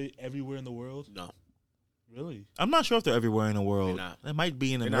company? Like, are they everywhere in the world? No. Really? I'm not sure if they're everywhere in the world. They're not. They might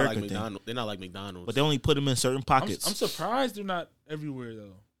be in they're America. They're not like McDonald's. But they only put them in certain pockets. I'm surprised they're not everywhere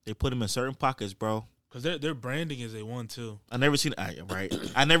though. They put them in certain pockets, bro. Because their branding is A1 too. I never seen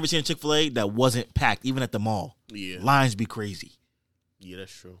a Chick-fil-A that wasn't packed, even at the mall. Yeah, lines be crazy. Yeah,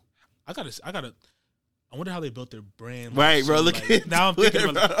 that's true. I wonder how they built their brand. Right, bro. Look into now I'm thinking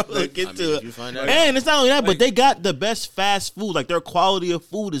about look into it. You find out. And it's not only that, but they got the best fast food. Like, their quality of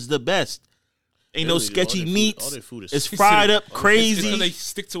food is the best. Ain't no sketchy meats. It's fried up crazy. They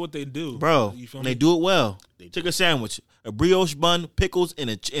stick to what they do, bro. You feel and me? they do it well. Chicken sandwich, a brioche bun, pickles, and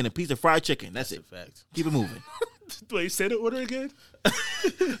a piece of fried chicken. That's it. Fact. Keep it moving. Wait, say the order again.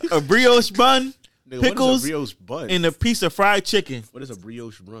 A brioche bun, pickles, brioche bun? and a piece of fried chicken. What is a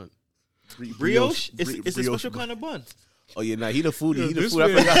brioche bun? Brioche? It's a special kind of bun. Oh yeah, he the foodie. He the food.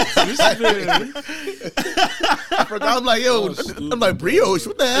 Man, I forgot. I'm like, yo, I'm like brioche.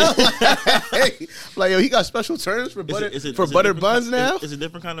 What the hell? Like, yo, he got special terms for butter buns now. It's a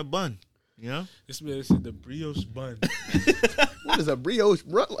different kind of bun. You know, this man said the brioche bun. What is a brioche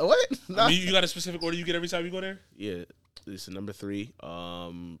bun? What? I mean, you got a specific order you get every time you go there? Yeah, this is number 3.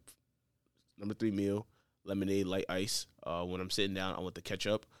 Number 3 meal, lemonade, light ice. When I'm sitting down, I want the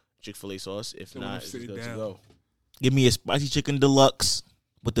ketchup, Chick-fil-A sauce. If not, it's good to go. Give me a spicy chicken deluxe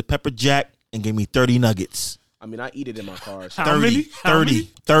with the pepper jack and give me 30 nuggets. I mean, I eat it in my car. So. 30.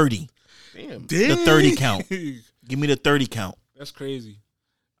 Damn. The 30 count. Give me the 30 count. That's crazy.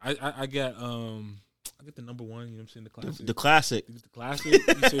 I get the number 1, you know what I'm saying? The classic. The classic.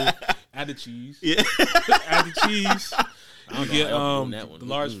 You say add the cheese. Yeah. Add the cheese. You get the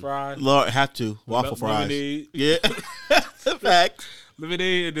large fry. Have to. Waffle fries. Lemonade. Yeah. Facts.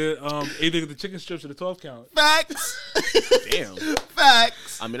 Lemonade and either the chicken strips or the 12 count. Facts. Damn.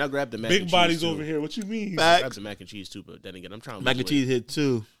 Facts. I mean, I grabbed the mac and cheese. Big bodies too. over here. What you mean? Facts. I grabbed the mac and cheese too, but then again, I'm trying to lose mac and cheese hit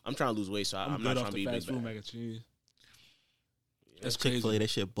too. I'm trying to lose weight, so I'm not trying to be big. Mac and cheese. That's Chick-fil-A. That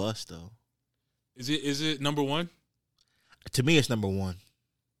shit bust though. Is it number 1? To me, it's number 1.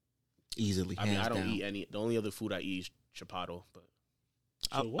 Easily. I mean, I don't eat any. The only other food I eat is Chipotle, but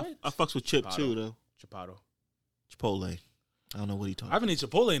I fucks with Chip too though. Chipotle. I don't know what he talking. I haven't eaten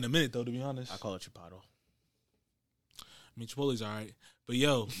Chipotle in a minute though, to be honest. I call it Chipotle. I mean, Chipotle's all right, but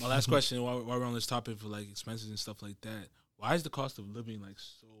yo, my last question while we're on this topic for like expenses and stuff like that, why is the cost of living like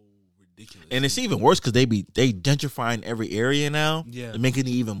so ridiculous? And it's even worse because they gentrifying every area now. Yeah, they're making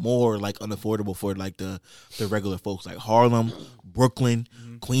it even more like unaffordable for like the regular folks, like Harlem, Brooklyn,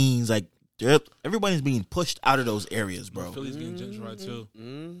 Queens. Like everybody's being pushed out of those areas, bro. Philly's getting gentrified too.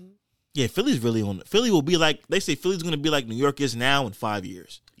 Yeah, Philly's really on. Philly will be like, they say Philly's going to be like New York is now in 5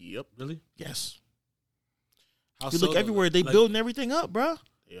 years. Yep. Really? Yes. How you look everywhere, they building everything up, bro.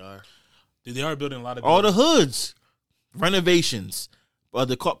 They are. They are building a lot of all the hoods, renovations.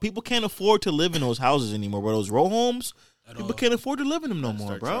 People can't afford to live in those houses anymore, bro. Those row homes, People can't afford to live in them no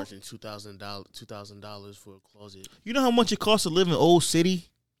more, bro. Charging $2,000 for a closet. You know how much it costs to live in Old City?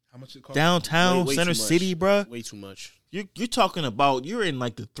 How much it costs? Downtown, Center City, bro? Way too much. You're talking about, you're in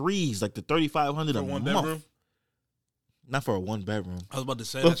like the threes, like the $3,500 a month. Bedroom? Not for a 1 bedroom. I was about to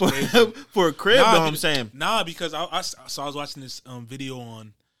say, that's crazy. For a crib, though, I'm saying. Nah, because I was watching this video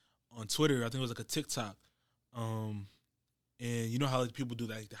on Twitter. I think it was like a TikTok. And you know how like people do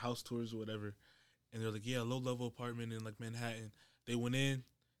like the house tours or whatever. And they're like, yeah, low-level apartment in like Manhattan. They went in,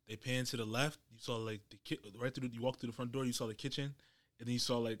 they panned to the left. You saw like you walked through the front door, you saw the kitchen. And then you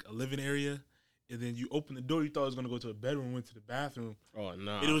saw like a living area. And then you opened the door, you thought it was going to go to a bedroom, went to the bathroom. Oh,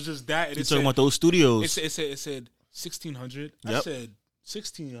 no. And it was just that. And you're talking about those studios. It said $1,600. Yep. I said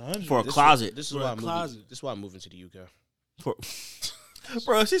 $1,600 for a closet. This is why I'm moving to the UK.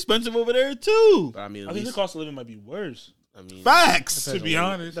 Bro, it's expensive over there too. But I mean, the cost of living might be worse. I mean, facts. To be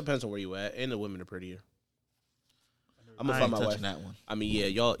honest, depends on where you at, and the women are prettier. I'm gonna find my wife. That one. I mean, yeah,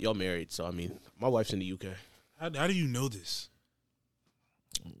 y'all married, so I mean, my wife's in the UK. How do you know this?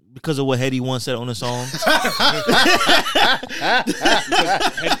 Because of what Hetty once said on the song.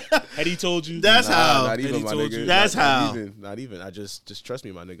 Hetty told you. That's how. Not even, my nigga. That's how. Not even. I just trust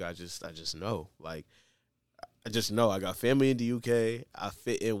me, my nigga. I just know. Like, I just know. I got family in the UK. I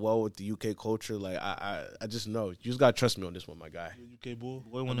fit in well with the UK culture. Like, I just know. You just gotta trust me on this one, my guy. UK bull.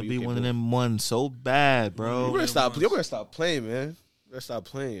 Boy, want to be one of them ones so bad, bro. You better stop playing, man. You better stop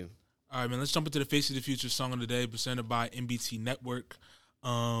playing. All right, man. Let's jump into the Face of the Future song of the day, presented by MBT Network.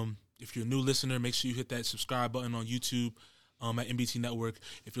 If you're a new listener, make sure you hit that subscribe button on YouTube at MBT Network.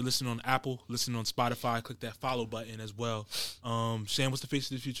 If you're listening on Apple, listening on Spotify, click that follow button as well. Sam, what's the Face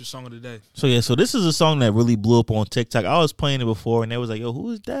of the Future song of the day? So this is a song that really blew up on TikTok. I was playing it before, and they was like, yo,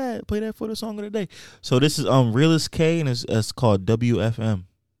 who is that? Play that for the song of the day. So this is Realist K, and it's called WFM.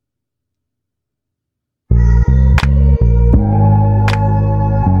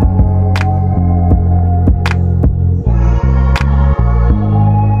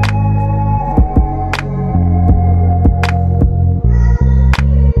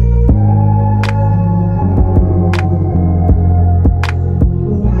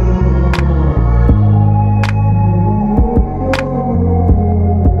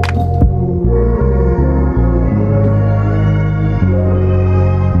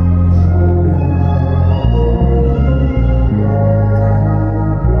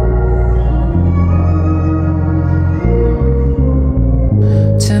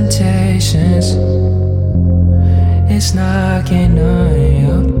 It's knocking on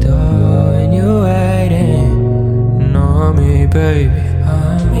your door and you're waiting on me, baby.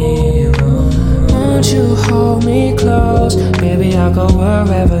 Won't you hold me close? Baby, I'll go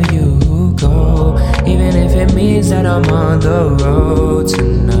wherever you go, even if it means that I'm on the road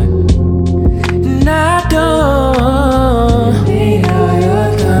tonight. And I don't need all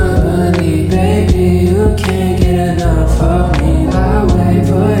your company, baby. You can't get enough of me. I wait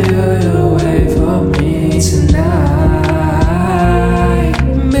for you to wait for me tonight.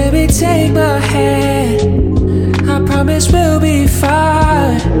 Baby, take my hand, I promise we'll be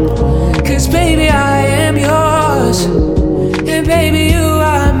fine. Cause baby, I am yours, and baby, you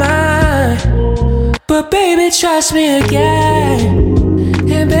are mine. But baby, trust me again,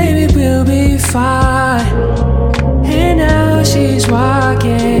 and baby, we'll be fine. And now she's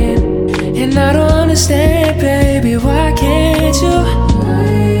walking, and I don't understand, baby, why can't you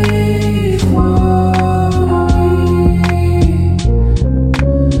wait for me?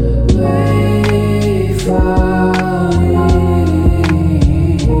 Wait for me.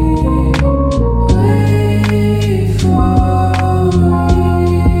 Wait for me.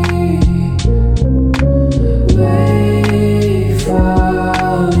 Wait for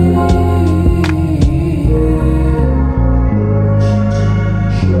me.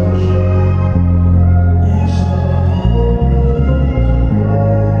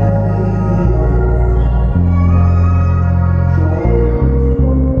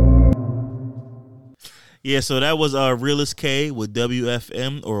 Yeah, so that was Realist K with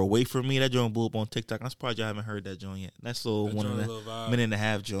WFM or Away From Me. That joint blew up on TikTok. I'm surprised y'all haven't heard that joint yet. That's a little one of the minute and a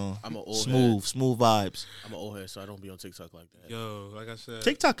half joint. I'm an old smooth vibes. I'm an old head, so I don't be on TikTok like that. Yo, like I said,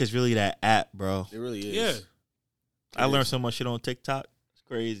 TikTok is really that app, bro. It really is. Yeah. I learned so much shit on TikTok. It's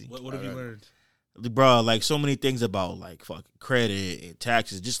crazy. What have you learned? Bro, like so many things about like fucking credit and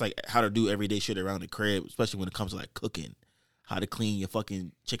taxes, just like how to do everyday shit around the crib, especially when it comes to like cooking. How to clean your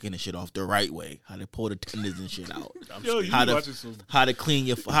fucking chicken and shit off the right way. How to pull the tenders and shit out. How to clean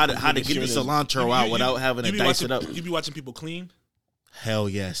your how to get the cilantro out without having to dice it up. You be watching people clean? Hell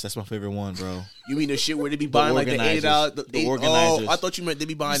yes, that's my favorite one, bro. You mean the shit where they be buying like the $80? The organizers. Oh, I thought you meant they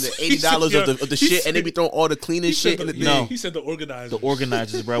be buying the $80 of the shit, and they be throwing all the cleanest shit in the thing. No, he said the organizers. The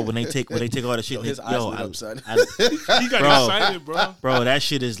organizers, bro. When they take all the shit, his eyes lit up, son. He got excited, bro. Bro, that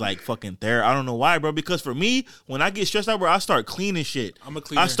shit is like fucking there. I don't know why, bro. Because for me, when I get stressed out, bro, I start cleaning shit. I'm a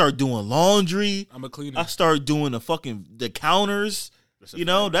cleaner. I start doing laundry. I'm a cleaner. I start doing the counters. You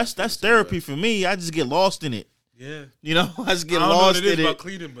know, that's therapy for me. I just get lost in it. Yeah, you know, I just get lost know what it in is it. About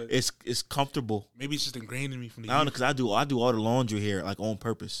cleaning, but it's comfortable. Maybe it's just ingrained in me from the. I don't know because I do all the laundry here like on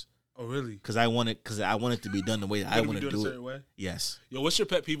purpose. Oh really? Because I want it to be done the way I want to do it. Way? Yes. Yo, what's your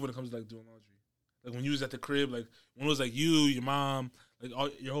pet peeve when it comes to like doing laundry? Like when you was at the crib, like when it was like you, your mom,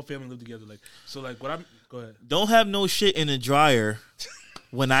 like your whole family lived together. Like so, like go ahead. Don't have no shit in the dryer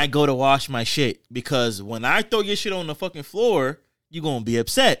when I go to wash my shit because when I throw your shit on the fucking floor, you gonna be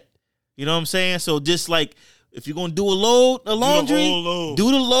upset. You know what I'm saying? So just like. If you're gonna do a laundry,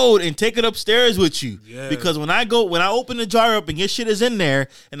 do the load and take it upstairs with you. Yeah. Because when I open the dryer up and your shit is in there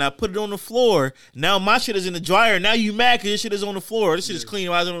and I put it on the floor, now my shit is in the dryer. Now you mad because your shit is on the floor. This shit is clean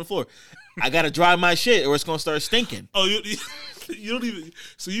while it's on the floor. I gotta dry my shit or it's gonna start stinking. Oh, you don't even.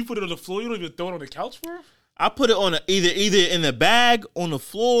 So you put it on the floor. You don't even throw it on the couch for it? I put it on either in the bag, on the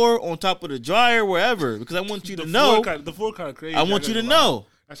floor, on top of the dryer, wherever. Because I want you to know. The floor kind of crazy. I want you to know.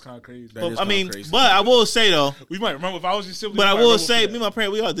 That's kind of crazy. But I will say though, we might remember if I was your sibling. But I will say, me and my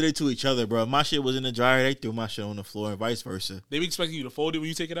parents, we all did it to each other, bro. My shit was in the dryer, they threw my shit on the floor, and vice versa. They be expecting you to fold it when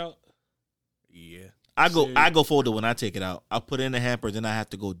you take it out. Yeah, I go fold it when I take it out. I put it in the hamper, then I have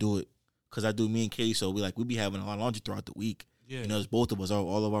to go do it because I do me and Katie. So we be having a lot of laundry throughout the week. Yeah, you know, it's both of us,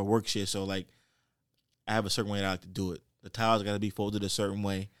 all of our work shit. So like, I have a certain way that I like to do it. The towels got to be folded a certain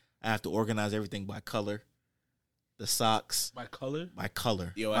way. I have to organize everything by color. The socks by color.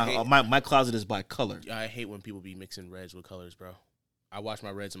 Yo, my closet is by color. I hate when people be mixing reds with colors, bro. I wash my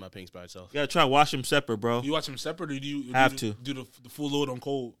reds and my pinks by itself. You gotta try wash them separate, bro. You wash them separate, or do you have to do the full load on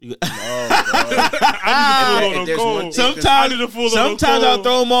cold? No, bro. I need the full load on cold. Sometimes I'll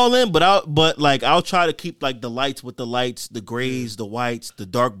throw them all in, but I'll try to keep like the lights with the lights, the grays, the whites, the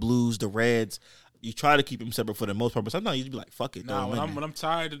dark blues, the reds. You try to keep them separate for the most part, but sometimes you just be like, fuck it. Nah, when I'm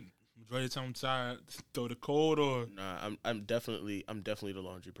tired. Majority of the time I'm tired. Throw the cold or I'm definitely the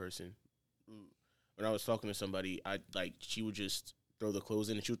laundry person. When I was talking to somebody, she would just throw the clothes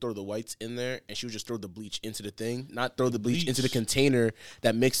in and she would throw the whites in there and she would just throw the bleach into the thing, not throw the bleach into the container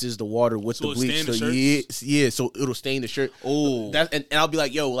that mixes the water with the bleach. So so it'll stain the shirt. Oh, and I'll be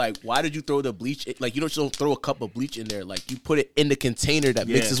like, yo, like why did you throw the bleach? Like you don't throw a cup of bleach in there. Like you put it in the container that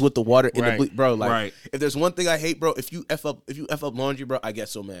mixes with the water in the bleach, bro. Like if there's one thing I hate, bro, if you f up laundry, bro, I get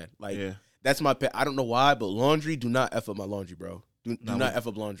so mad. Like that's my pet. I don't know why, but laundry, do not f up my laundry, bro. Do not f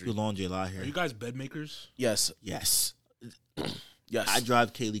up laundry. Do laundry a lot here. Are you guys bed makers? Yes. Yes. I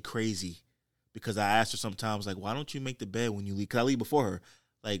drive Kaylee crazy because I ask her sometimes, like, why don't you make the bed when you leave? Because I leave before her.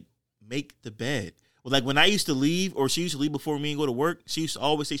 Like, make the bed. Well, like, when I used to leave, or she used to leave before me and go to work, she used to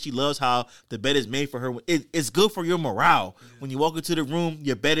always say she loves how the bed is made for her. It's good for your morale. Yeah. When you walk into the room,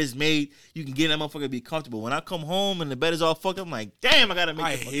 your bed is made. You can get in that motherfucker and be comfortable. When I come home and the bed is all fucked up, I'm like, damn, I got to make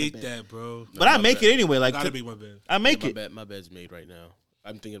it. I hate that, bro. But I make it anyway. Like, gotta make my bed. I make it. My bed's made right now.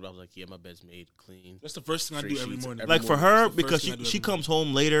 I'm thinking about my bed's made clean. That's the first thing I do every morning. Like for her, because she comes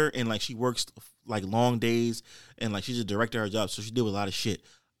home later and like she works like long days and like she's a director of her job, so she deals with a lot of shit.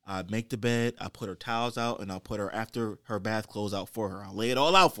 I make the bed, I put her towels out, and I'll put her after her bath clothes out for her. I'll lay it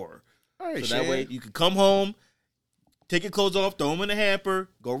all out for her. All right, so that way you can come home, take your clothes off, throw them in the hamper,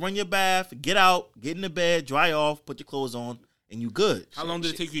 go run your bath, get out, get in the bed, dry off, put your clothes on, and you good. How long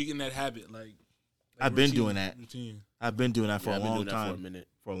did it take you to get in that habit? Like I've been doing that. I've been doing that for a long time. For a minute.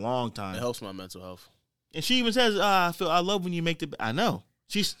 For a long time. It helps my mental health. And she even says, I love when you make the bed. I know.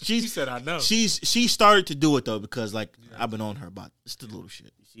 She said, I know. She started to do it though because like I've been on her about just the little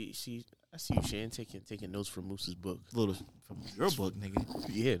shit. I see you, Shan, taking notes from Moose's book. Little from your book, nigga.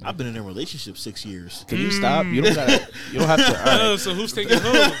 Yeah, man. I've been in a relationship 6 years. Can you stop? You don't have to. Right. So who's taking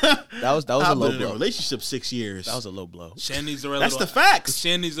who? That was a low blow. blow. In a relationship 6 years. That was a low blow. Shan needs to write. That's the facts.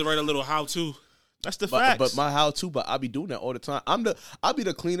 Shan needs to write a little how-to. That's the facts. But my how-to, but I be doing that all the time. I'll be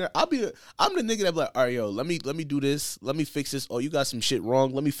the cleaner. I'm the nigga that be like, all right, yo, let me do this. Let me fix this. Oh, you got some shit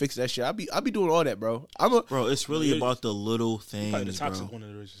wrong. Let me fix that shit. I'll be doing all that, bro. Bro, it's really about the little things, the toxic one in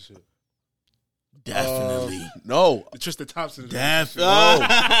the relationship. Definitely. No. It's just the toxic. Definitely.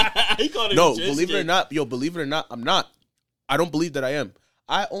 No, believe it or not, I'm not. I don't believe that I am.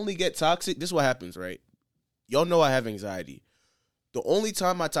 I only get toxic. This is what happens, right? Y'all know I have anxiety. The only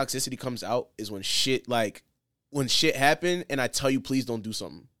time my toxicity comes out is when shit happen and I tell you, please don't do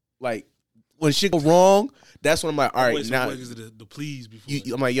something. Like when shit go wrong, that's when I'm like, all right, now. The please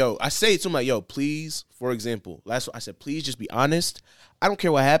before. I'm like, yo, I say it to him like, yo, please, for example. Last one, I said, please just be honest. I don't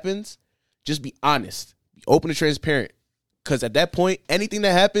care what happens. Just be honest. Be open and transparent. Because at that point, anything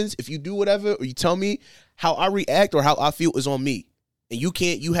that happens, if you do whatever or you tell me how I react or how I feel is on me. And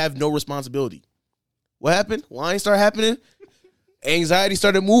you have no responsibility. What happened? Lines started happening. Anxiety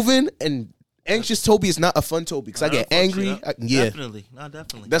started moving. And anxious Toby is not a fun Toby. Because I get angry. Definitely. No,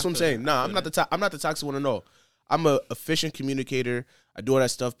 definitely. That's what I'm saying. Nah, I'm not the toxic one at all. I'm a efficient communicator. I do all that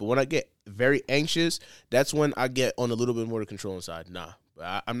stuff. But when I get very anxious, that's when I get on a little bit more the controlling side. Nah.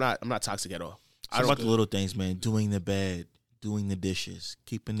 But I'm not toxic at all. It's about the little things, man. Doing the bed, doing the dishes,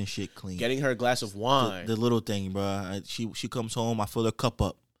 keeping the shit clean. Getting her a glass of wine. The little thing, bro. She comes home, I fill her cup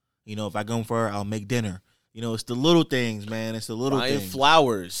up. You know, if I go for her, I'll make dinner. You know, it's the little things, man. It's the little things. Buying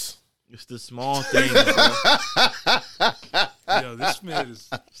flowers. It's the small things, bro. Yo, this man is...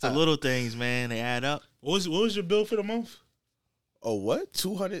 It's the little things, man. They add up. What was your bill for the month? Oh, what?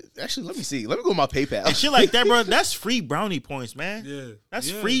 200? Actually, let me see. Let me go to my PayPal. And shit like that, bro. That's free brownie points, man. Yeah. That's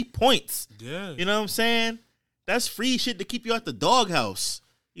free points. Yeah. You know what I'm saying? That's free shit to keep you at the doghouse.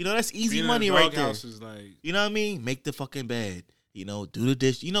 You know, that's easy money right there. Is like... You know what I mean? Make the fucking bed. You know, do the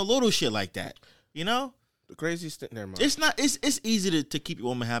dish. You know, little shit like that. You know? The craziest thing there, man. It's not. It's easy to keep your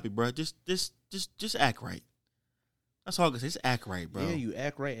woman happy, bro. Just act right. That's all I can say. Just act right, bro. Yeah, you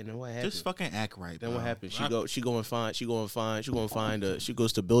act right, and then what happens? Just fucking act right. Then bro. What happens? She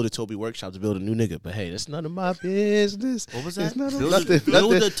goes to Build a Toby workshop to build a new nigga. But hey, that's none of my business. What was that? It's none of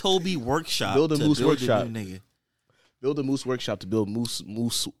build a Toby workshop. Build a Moose workshop. A new nigga. Build a Moose workshop to build Moose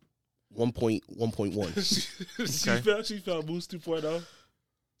 1.1. She found Moose 2.0.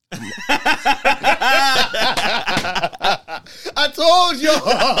 I told you.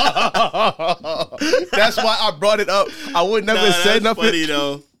 That's why I brought it up. I would never say nothing.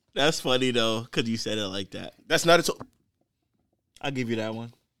 That's funny though, because you said it like that. That's not a. I'll give you that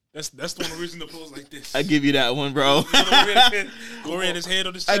one. That's the one reason the pose like this. I give you that one, bro. Go around his head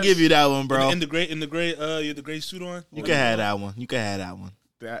on his chest. I give you that one, bro. In the gray, you have the gray suit on. You can have that one. You can have that one.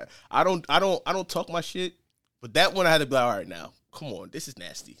 I don't talk my shit, but that one I had to be like, all right now. Come on, this is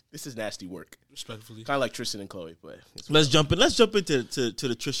nasty. This is nasty work. Respectfully, kind of like Tristan and Chloe, but let's jump into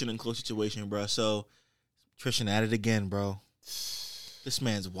the Tristan and Chloe situation, bro. So Tristan at it again, bro. This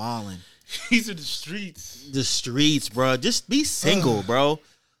man's wilding. He's in the streets. The streets, bro. Just be single, bro.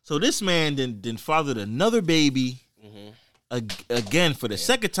 So this man then fathered another baby again for the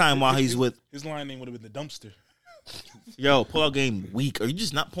second time while he's with. His line name would have been the dumpster. Yo, pull-out game weak. Are you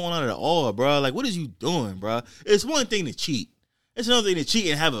just not pulling out at all, bro? Like, what is you doing, bro? It's one thing to cheat. It's another thing to cheat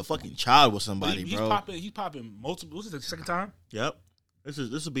and have a fucking child with somebody, bro. He's popping multiple. Was it the second time? Yep. This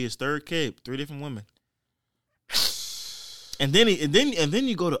will be his third kid. 3 different women. And then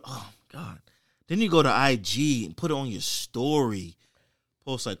you go to Then you go to IG and put it on your story.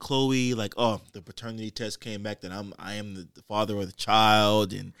 Post like Chloe, like, oh, the paternity test came back that I am the father of the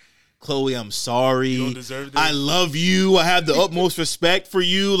child, and Chloe, I'm sorry. You don't deserve this. I love you. I have the utmost respect for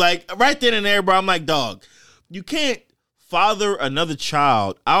you. Like right then and there, bro. I'm like, dog, you can't father another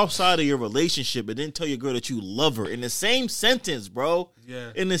child outside of your relationship and then tell your girl that you love her in the same sentence, bro.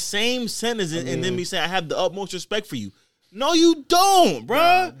 Yeah. In the same sentence, and then me say I have the utmost respect for you. No, you don't,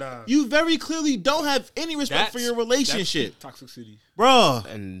 bro. Nah. You very clearly don't have any respect for your relationship. That's toxicity, bro.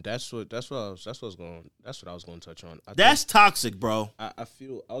 And that's what I was going to touch on. That's toxic, bro. I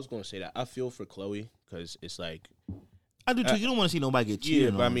was going to say that I feel for Chloe because it's like I do too. You don't want to see nobody get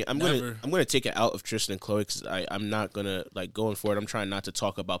cheated. Yeah, but I mean, I'm gonna take it out of Tristan and Chloe because I'm not gonna like going forward. I'm trying not to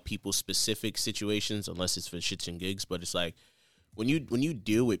talk about people's specific situations unless it's for shits and gigs. But it's like when you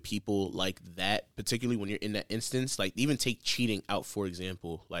deal with people like that, particularly when you're in that instance, like even take cheating out for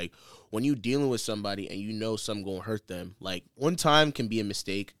example. Like when you're dealing with somebody and you know something gonna hurt them, like one time can be a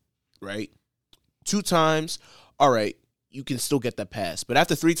mistake, right? 2 times, all right, you can still get that pass. But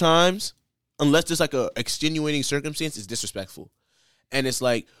after 3 times, unless there's like a extenuating circumstance, it's disrespectful. And it's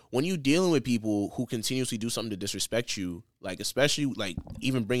like when you're dealing with people who continuously do something to disrespect you, like especially like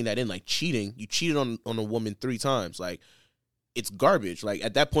even bringing that in, like cheating, you cheated on a woman 3 times, like it's garbage. Like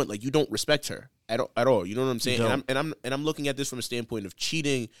at that point, like you don't respect her at all. You know what I'm saying? And I'm looking at this from a standpoint of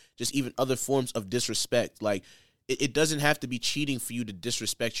cheating, just even other forms of disrespect. Like it doesn't have to be cheating for you to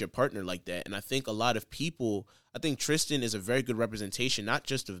disrespect your partner like that. And I think a lot of people, I think Tristan is a very good representation, not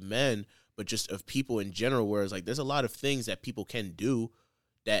just of men, but just of people in general, whereas like there's a lot of things that people can do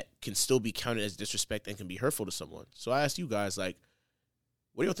that can still be counted as disrespect and can be hurtful to someone. So I asked you guys, like,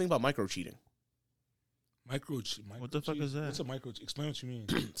 what do you think about micro cheating? What the fuck is that? What's a micro? Explain what you mean.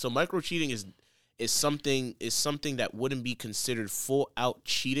 So micro cheating is is something that wouldn't be considered full out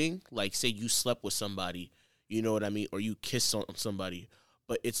cheating. Like, say you slept with somebody, you know what I mean, or you kissed on somebody.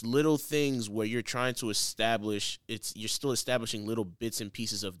 But it's little things where you're trying to establish. You're still establishing little bits and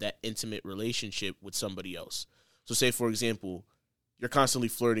pieces of that intimate relationship with somebody else. So, say for example, you're constantly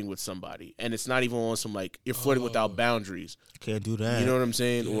flirting with somebody, and it's not even on some like you're flirting without boundaries. Can't do that. You know what I'm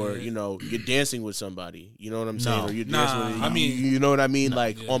saying? Yeah. Or you're dancing with somebody. You know what I'm saying? Or you're dancing with you know what I mean?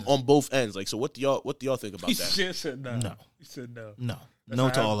 On both ends. Like, so what do y'all think about that? He said no. No. He said no. No.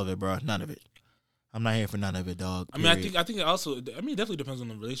 No to all of it, bro. None of it. I'm not here for none of it, dog. Period. I think it also. It definitely depends on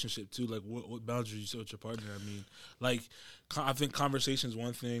the relationship too. Like what boundaries you set with your partner. I mean, like I think conversation is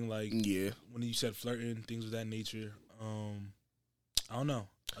one thing. Like when you said flirting, things of that nature. I don't know.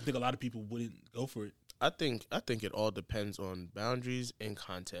 I think a lot of people wouldn't go for it. I think it all depends on boundaries and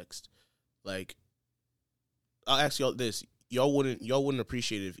context. Like, I'll ask y'all this: y'all wouldn't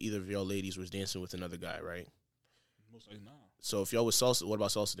appreciate it if either of y'all ladies was dancing with another guy, right? Most likely not. So if y'all was salsa, what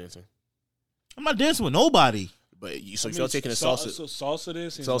about salsa dancing? I'm not dancing with nobody. But if y'all taking a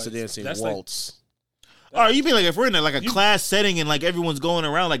salsa dancing waltz. All right, you mean like if we're in a class setting and like everyone's going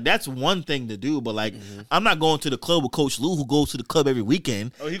around, like that's one thing to do. But like, I'm not going to the club with Coach Lou, who goes to the club every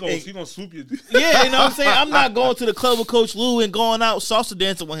weekend. Oh, he gonna swoop you. Yeah, you know what I'm saying. I'm not going to the club with Coach Lou and going out salsa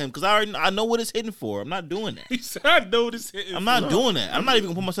dancing with him because I know what it's hitting for. I'm not doing that. He said, I know what it's hitting. I'm not doing that. I'm not even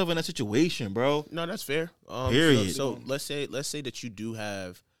gonna put myself in that situation, bro. No, that's fair. Period. So let's say that you do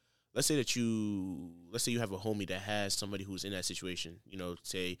have. Let's say you have a homie that has somebody who's in that situation. You know,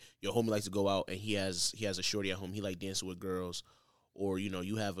 say your homie likes to go out and he has a shorty at home. He like dancing with girls, or you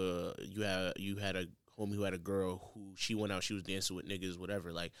had a homie who had a girl who she went out, she was dancing with niggas,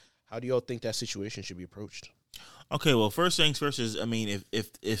 whatever. Like, how do y'all think that situation should be approached? Okay, well, first things first is, I mean,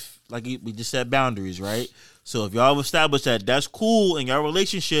 if like we just said, boundaries, right? So if y'all have established that's cool in your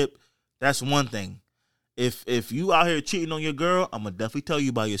relationship, that's one thing. If you out here cheating on your girl, I'm gonna definitely tell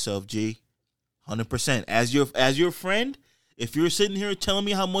you by yourself, G. 100%. As your friend, if you're sitting here telling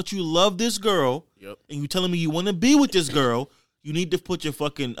me how much you love this girl, and you telling me you want to be with this girl, you need to put your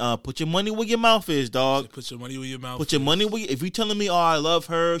fucking put your money where your mouth is, dog. Put your money where your mouth. Put your money where. If you're telling me, oh, I love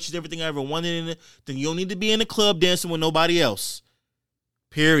her, she's everything I ever wanted in it, then you don't need to be in the club dancing with nobody else.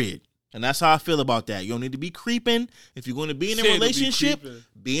 Period. And that's how I feel about that. You don't need to be creeping. If you're going to be in a relationship,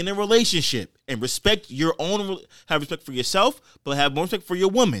 be in a relationship and respect your own. Have respect for yourself, but have more respect for your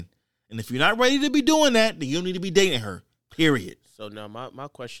woman. And if you're not ready to be doing that, then you don't need to be dating her. Period. So now my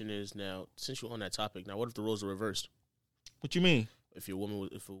question is, now since you're on that topic, now what if the roles are reversed? What you mean? If a woman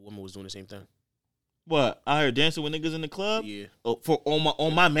was doing the same thing. What? I heard dancing with niggas in the club. Yeah. Oh,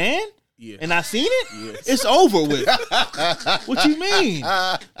 on my man. Yeah. And I seen it? Yes. It's over with. What you mean?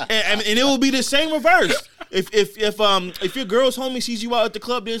 And it will be the same reverse. If your girl's homie sees you out at the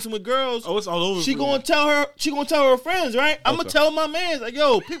club dancing with girls, it's all over. She gonna tell her friends, right? I'm gonna tell my mans, like,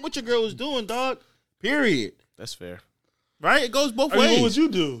 yo, pick what your girl is doing, dog. Period. That's fair. Right? It goes both ways. What would you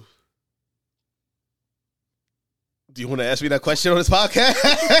do? Do you want to ask me that question on this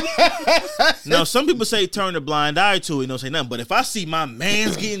podcast? Now, some people say turn a blind eye to it, don't say nothing. But if I see my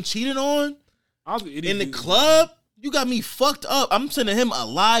man's getting cheated on in the club, you got me fucked up. I'm sending him a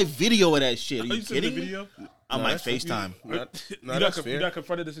live video of that shit. Are you kidding me? Video? I might FaceTime. You not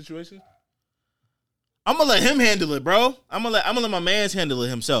confronted the situation? I'm gonna let him handle it, bro. I'm gonna let my man's handle it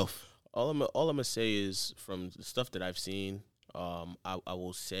himself. All I'm gonna say is, from the stuff that I've seen, I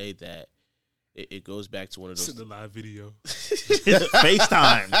will say that it goes back to one of those. Send a live video.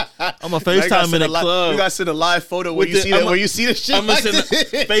 FaceTime. I'm a FaceTime in the club. You guys send a live photo where you see the shit. I'm gonna send a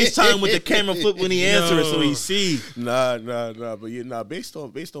FaceTime with the camera flip when he answers, so he see. Nah. But based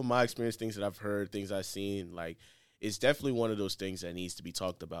on my experience, things that I've heard, things I've seen, like, it's definitely one of those things that needs to be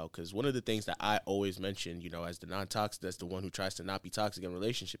talked about. Because one of the things that I always mention, as the non-toxic, that's the one who tries to not be toxic in a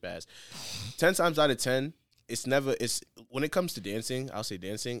relationship, as 10 times out of 10. It's when it comes to dancing, I'll say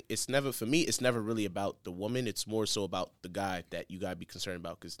dancing, it's never really about the woman. It's more so about the guy that you gotta be concerned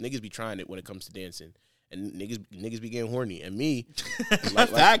about, because niggas be trying it when it comes to dancing, and niggas be getting horny. And me,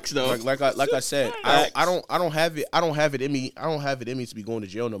 facts though. Like I said, I don't have it in me to be going to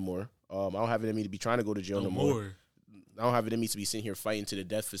jail no more. I don't have it in me to be trying to go to jail no more. I don't have it in me to be sitting here fighting to the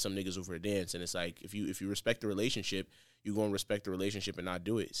death for some niggas over a dance. And it's like, if you respect the relationship, you go and respect the relationship and not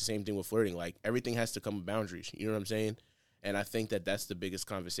do it. It's the same thing with flirting. Like, everything has to come with boundaries. You know what I'm saying? And I think that that's the biggest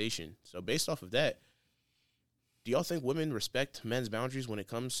conversation. So based off of that, do y'all think women respect men's boundaries when it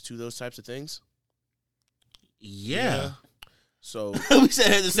comes to those types of things? Yeah. So we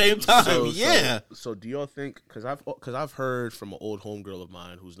said it at the same time. So do y'all think? Because I've heard from an old homegirl of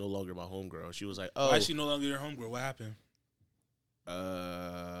mine who's no longer my homegirl. She was like, "Oh, why is she no longer your homegirl? What happened?"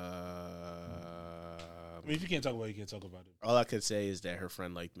 I mean, if you can't talk about it, you can't talk about it. All I could say is that her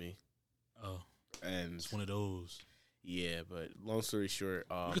friend liked me. Oh, and it's one of those. Yeah, but long story short,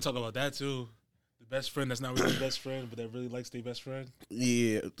 you could talk about that too. The best friend that's not really your best friend, but that really likes their best friend.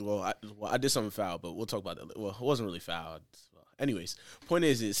 Yeah, well, I did something foul, but we'll talk about that. Well, it wasn't really foul. Anyways, point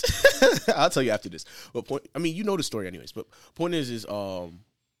is I'll tell you after this. But I mean, you know the story anyways. But point is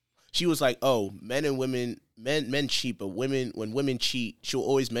she was like, oh, men cheat, but when women cheat, she'll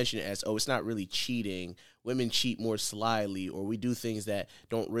always mention it as, oh, it's not really cheating. Women cheat more slyly, or we do things that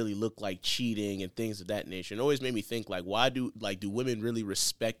don't really look like cheating and things of that nature. And it always made me think, like, why do women really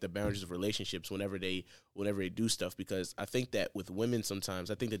respect the boundaries of relationships whenever they do stuff? Because I think that with women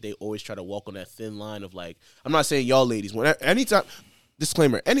sometimes, I think that they always try to walk on that thin line of, like, I'm not saying y'all ladies,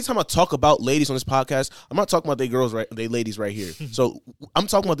 anytime I talk about ladies on this podcast, I'm not talking about they ladies right here. So I'm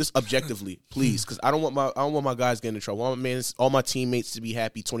talking about this objectively, please, because I don't want my guys getting in trouble. I want all my teammates to be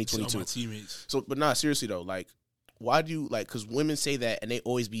happy 2022. All my teammates. So, but nah, seriously though, like, why do you, like, because women say that and they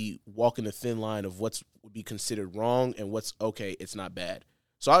always be walking the thin line of what's would be considered wrong and what's okay, it's not bad.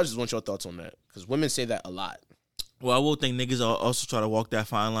 So I just want your thoughts on that, because women say that a lot. Well, I will think niggas also try to walk that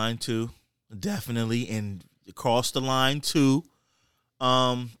fine line too, definitely, and cross the line too.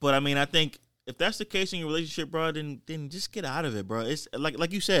 But I mean, I think if that's the case in your relationship, bro, then just get out of it, bro. It's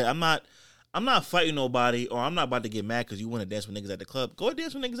like you said, I'm not fighting nobody, or I'm not about to get mad because you want to dance with niggas at the club. Go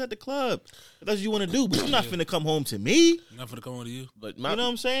dance with niggas at the club. If that's what you want to do, but you're not finna come home to me. I'm not finna come home to you. But you know what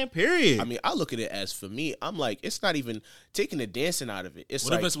I'm saying? Period. I mean, I look at it as, for me, I'm like, it's not even taking the dancing out of it. It's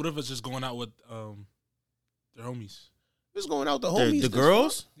what if it's just going out with their homies? It's going out with the homies. The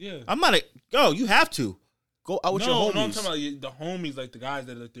girls? Yeah. I'm not you have to. Go out with your homies. No, I'm talking about the homies, like the guys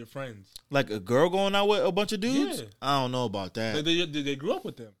that are like their friends. Like a girl going out with a bunch of dudes? Yeah. I don't know about that. They grew up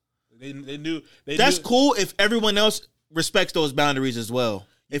with them. They knew. That's cool if everyone else respects those boundaries as well.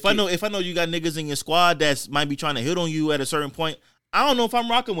 If I know you got niggas in your squad that might be trying to hit on you at a certain point, I don't know if I'm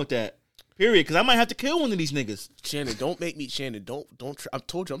rocking with that. Period. Because I might have to kill one of these niggas. Shannon, don't make me. Shannon, don't. I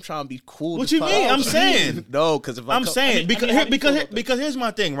told you I'm trying to be cool. What you mean? I'm saying no, because if I'm saying because here's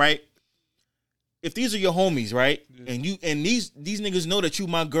my thing, right? If these are your homies, right, and these niggas know that you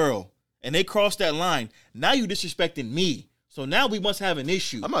my girl, and they cross that line, now you disrespecting me. So now we must have an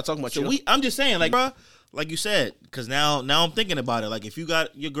issue. I'm not talking about you. I'm just saying, like, bro, like you said, because now I'm thinking about it. Like, if you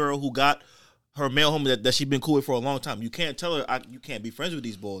got your girl who got her male homie that she been cool with for a long time, you can't tell her you can't be friends with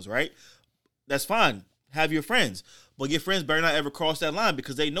these bulls, right? That's fine. Have your friends. But your friends better not ever cross that line,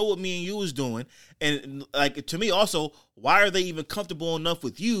 because they know what me and you is doing. And, like, to me also, why are they even comfortable enough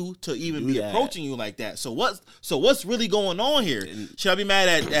with you to even be approaching you like that? So what's really going on here? Should I be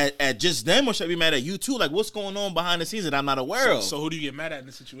mad at just them, or should I be mad at you too? Like, what's going on behind the scenes that I'm not aware of? So who do you get mad at in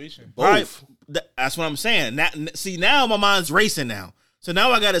this situation? Both. Right? That's what I'm saying. Now my mind's racing now. So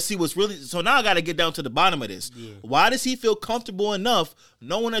now I got to see what's really. So now I got to get down to the bottom of this. Yeah. Why does he feel comfortable enough,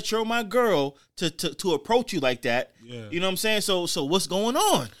 knowing that you're my girl, to approach you like that? Yeah. You know what I'm saying? So what's going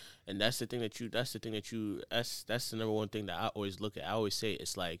on? And that's the thing that you. That's the number one thing that I always look at. I always say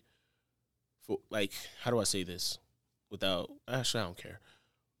it's like, how do I say this without? Actually, I don't care.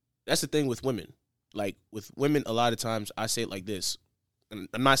 That's the thing with women. Like, with women, a lot of times I say it like this. And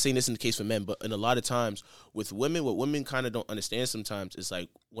I'm not saying this in the case for men, but in a lot of times with women, what women kind of don't understand sometimes is, like,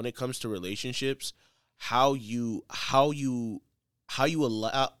 when it comes to relationships, how you allow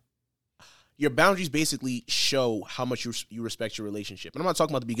your boundaries basically show how much you respect your relationship. And I'm not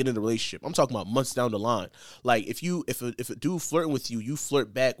talking about the beginning of the relationship. I'm talking about months down the line. Like, if a dude flirting with you, you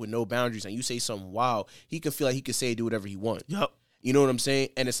flirt back with no boundaries, and you say something wild, he can feel like he can say and do whatever he wants. Yep. You know what I'm saying?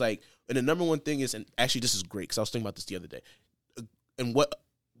 And it's like, and the number one thing is, and actually this is great because I was thinking about this the other day. And what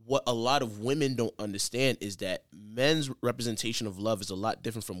a lot of women don't understand is that men's representation of love is a lot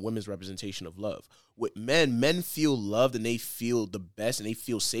different from women's representation of love. With men feel loved and they feel the best and they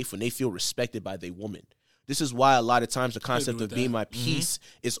feel safe when they feel respected by their woman. This is why a lot of times the concept of being my peace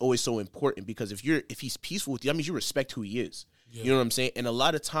is always so important, because if he's peaceful with you, that means you respect who he is. Yeah. You know what I'm saying? And a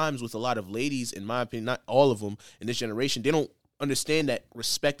lot of times with a lot of ladies, in my opinion, not all of them in this generation, they don't understand that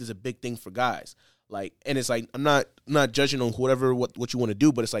respect is a big thing for guys. Like, and it's like, I'm not judging on what you want to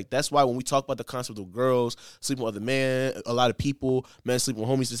do, but it's like, that's why when we talk about the concept of girls sleeping with other men, a lot of people, men sleeping with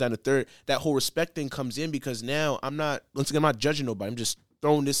homies, this and the third, that whole respect thing comes in, because now I'm not judging nobody. I'm just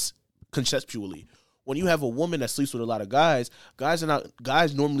throwing this conceptually. When you have a woman that sleeps with a lot of guys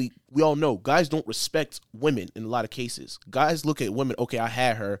normally we all know guys don't respect women in a lot of cases. Guys look at women, okay, I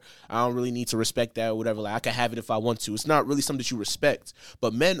had her. I don't really need to respect that or whatever. Like, I can have it if I want to. It's not really something that you respect.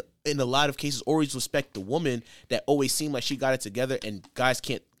 But men, in a lot of cases, always respect the woman that always seemed like she got it together, and guys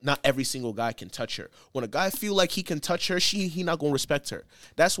can't. Not every single guy can touch her. When a guy feel like he can touch her, he not gonna respect her.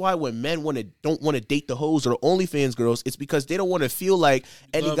 That's why when men don't want to date the hoes or the OnlyFans girls, it's because they don't want to feel like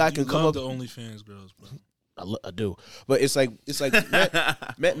any guy can come up. The OnlyFans girls, bro. I do, but it's like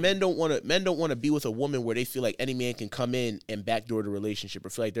men don't want to be with a woman where they feel like any man can come in and backdoor the relationship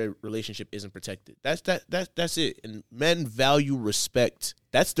or feel like their relationship isn't protected. That's it. And men value respect.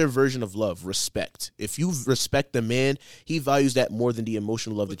 That's their version of love, respect. If you respect a man, he values that more than the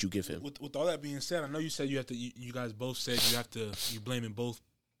emotional love that you give him. With all that being said, I know you said you guys both said you blaming both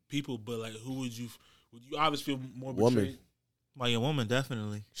people, but like, who would you obviously feel more betrayed? Woman. By your woman,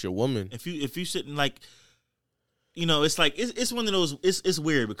 definitely. It's your woman. If you sitting like, you know, it's like it's one of those. It's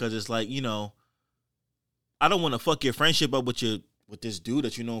weird because it's like, you know, I don't want to fuck your friendship up with this dude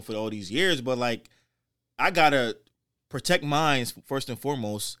that you know for all these years, but like, I gotta protect mine first and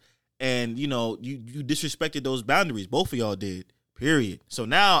foremost. And you know, you disrespected those boundaries. Both of y'all did. Period. So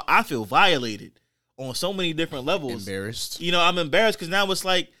now I feel violated on so many different levels. Embarrassed. You know, I'm embarrassed because now it's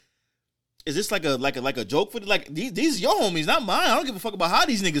like, is this like a joke for like these your homies, not mine? I don't give a fuck about how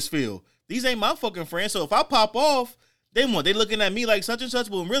these niggas feel. These ain't my fucking friends. So if I pop off, they looking at me like such and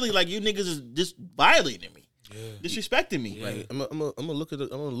such, but really like you niggas is just violating me, disrespecting me. Yeah. Like, I'm gonna look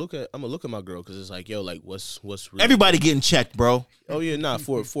at my girl because it's like, yo, like what's really everybody getting checked, bro. Oh yeah, nah,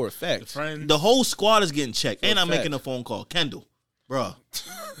 for a fact. The whole squad is getting checked, and I'm making a phone call, Kendall, bro.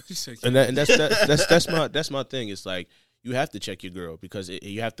 and that's my thing. It's like, you have to check your girl because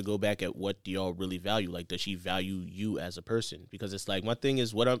you have to go back at what do y'all really value. Like, does she value you as a person? Because it's like, my thing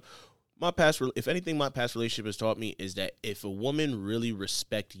is if anything my past relationship has taught me is that if a woman really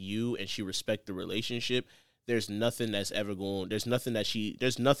respect you and she respect the relationship, there's nothing that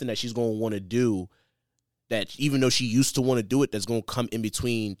she's going to want to do that, even though she used to want to do it, that's going to come in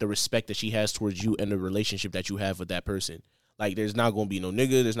between the respect that she has towards you and the relationship that you have with that person. Like, there's not going to be no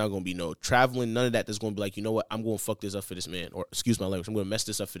nigga. There's not going to be no traveling. None of that. There's going to be like, you know what? I'm going to fuck this up for this man. Or, excuse my language, I'm going to mess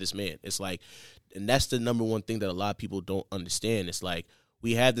this up for this man. It's like, and that's the number one thing that a lot of people don't understand. It's like,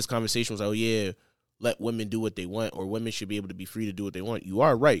 we had this conversation was like, oh, yeah, let women do what they want, or women should be able to be free to do what they want. You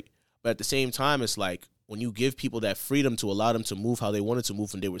are right. But at the same time, it's like, when you give people that freedom to allow them to move how they wanted to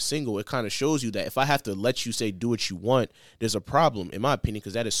move when they were single, it kind of shows you that if I have to let you say do what you want, there's a problem, in my opinion,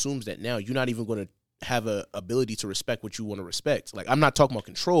 because that assumes that now you're not even going to have a ability to respect what you want to respect. Like, I'm not talking about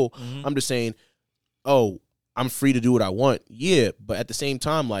control. Mm-hmm. I'm just saying, oh, I'm free to do what I want. Yeah, but at the same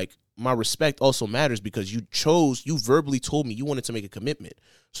time, like, my respect also matters because you verbally told me you wanted to make a commitment.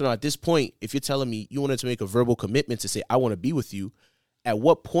 So now at this point, if you're telling me you wanted to make a verbal commitment to say, I want to be with you, at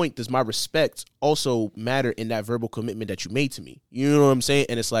what point does my respect also matter in that verbal commitment that you made to me? You know what I'm saying?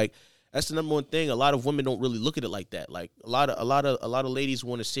 And it's like, that's the number one thing. A lot of women don't really look at it like that. Like, a lot of ladies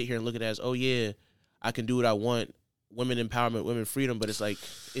want to sit here and look at it as, oh yeah, I can do what I want. Women empowerment, women freedom, but it's like,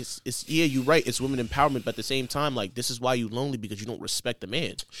 it's yeah, you're right, it's women empowerment, but at the same time, like, this is why you lonely, because you don't respect the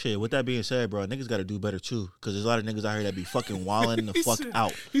man. Shit, with that being said, bro, niggas gotta do better too, because there's a lot of niggas out here that be fucking wilding the fuck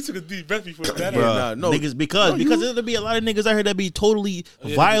out. He took a deep breath before that. Bro, niggas, because there'll be a lot of niggas out here that be totally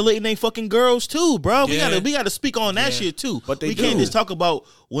violating they fucking girls too, bro. We gotta speak on that shit too. But we can't just talk about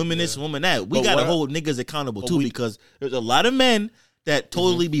women this, women that. We gotta hold niggas accountable too, because there's a lot of men that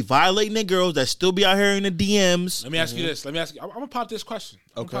totally be violating their girls, that still be out here in the DMs. Let me ask you this. I'm going to pop this question.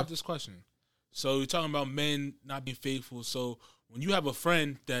 So you're talking about men not being faithful. So when you have a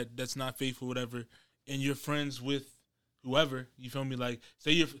friend that's not faithful, whatever, and you're friends with whoever, you feel me? Like,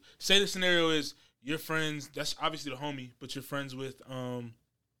 say the scenario is you're friends, that's obviously the homie, but you're friends with the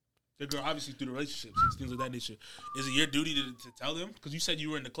girl, obviously through the relationships and things of that nature. Is it your duty to tell them? Because you said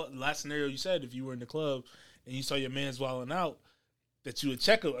you were in the club. The last scenario you said, if you were in the club and you saw your man's wilding out, that you would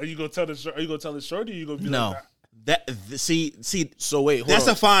check him. Are you gonna tell the shorty? Or are you gonna be no? Like, See. So wait, that's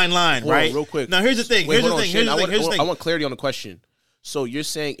a fine line, right? On, real quick. Now here's the thing. I want clarity on the question. So you're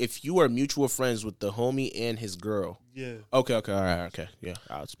saying if you are mutual friends with the homie and his girl, yeah. Okay, all right, okay, yeah.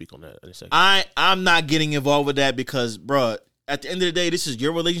 I'll speak on that in a second. I'm not getting involved with that because, bro, at the end of the day, this is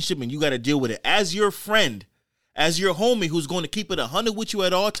your relationship and you got to deal with it as your friend, as your homie who's going to keep it 100 with you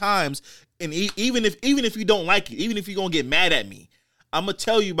at all times. And even if you don't like it, even if you're gonna get mad at me, I'm going to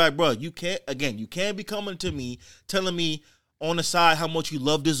tell you, bro, you can't be coming to me telling me on the side how much you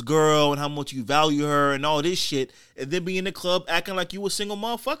love this girl and how much you value her and all this shit, and then be in the club acting like you a single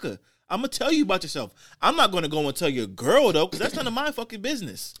motherfucker. I'm going to tell you about yourself. I'm not going to go and tell your girl, though, because that's none of my fucking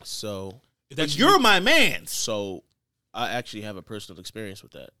business. So, but you're my man. So, I actually have a personal experience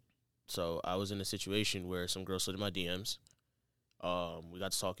with that. So I was in a situation where some girl slid in my DMs. We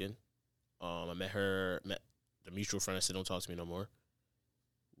got to talking. I met the mutual friend. I said, don't talk to me no more.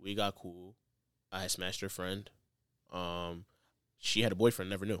 We got cool. I had smashed her friend. She had a boyfriend,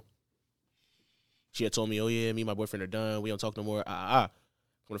 never knew. She had told me, oh, yeah, me and my boyfriend are done. We don't talk no more. I'm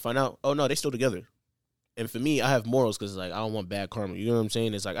going to find out. Oh, no, they still together. And for me, I have morals because, like, I don't want bad karma. You know what I'm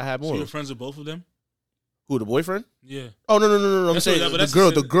saying? It's like, I have morals. So you're friends with both of them? Who, the boyfriend? Yeah. Oh, no. I'm saying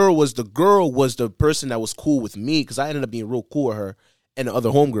the girl was the person that was cool with me because I ended up being real cool with her and the other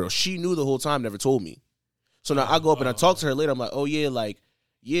homegirl. She knew the whole time, never told me. So now I go up and I talk to her later. I'm like, oh, yeah, like,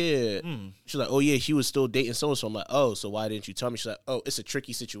 yeah. She's like, oh, yeah, he was still dating so-and-so. I'm like, oh, so why didn't you tell me? She's like, oh, it's a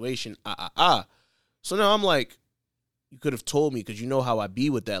tricky situation. So now I'm like, you could have told me because you know how I be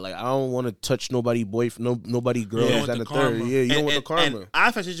with that. Like, I don't want to touch nobody boyfriend, nobody girl. Yeah, that the third. Yeah, you don't want the karma. And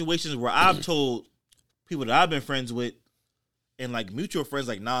I've had situations where I've told people that I've been friends with and, like, mutual friends,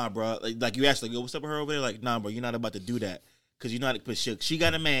 like, nah, bro. Like you asked, like, yo, what's up with her over there? Like, nah, bro, you're not about to do that because you're not, but she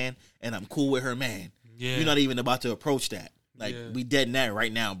got a man and I'm cool with her man. Yeah. You're not even about to approach that. Like, we dead in that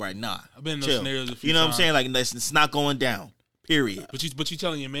right now, bro. Nah. I've been in those scenarios a few You know times. what I'm saying? Like, it's not going down. Period. But you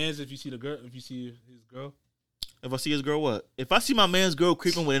telling your mans if you see the girl, if you see his girl? If I see his girl, what? If I see my man's girl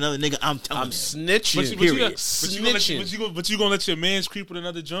creeping with another nigga, I'm telling him. Snitching. But you gonna let your man's creep with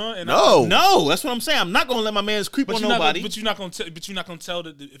another joint? And no, that's what I'm saying. I'm not gonna let my man's creep on nobody. But you're not gonna tell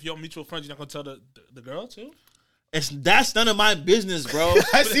if your mutual friends, you're not gonna tell the girl too. That's none of my business, bro.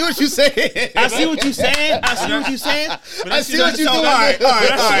 I see what you're saying. I see what you're saying. I see what you're doing. All right.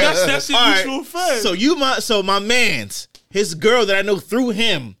 That's your mutual friend. So my man's his girl that I know through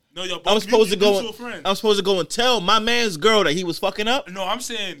him. No, yo, I'm supposed to go and tell my man's girl that he was fucking up. No, I'm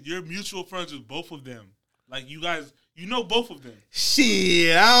saying you're mutual friends with both of them. Like, you guys, you know both of them.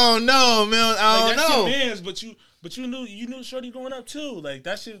 Shit, I don't know, man. I don't know. Your man's, but you knew Shorty growing up too. Like,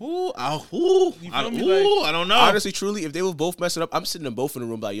 that shit. I don't know. Honestly, truly, if they were both messing up, I'm sitting them both in the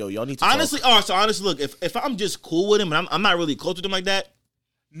room like, yo, y'all need to honestly, look, if I'm just cool with him and I'm not really close with him like that.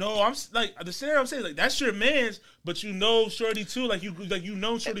 No, I'm like the scenario I'm saying, like, that's your man's, but you know Shorty too. Like, you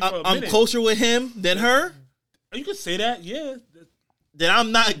know Shorty for a minute. I'm closer with him than her. You could say that, yeah. Then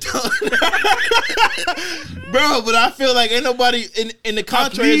I'm not done, bro. But I feel like ain't nobody in the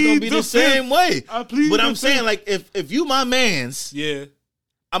contrary is gonna be the same way. But I'm saying, like, if you my man's, yeah,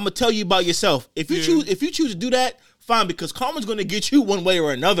 I'm gonna tell you about yourself. If you choose to do that, fine, because karma's gonna get you one way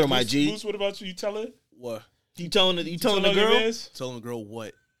or another, my G. What about you? You tell her what? You telling the girl? Telling the girl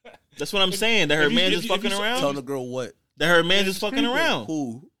what? That's what I'm saying. That her man is fucking around. Telling the girl what? That her man is fucking around.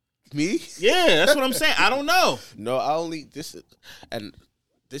 Who? Me? Yeah, that's what I'm saying. I don't know. No, this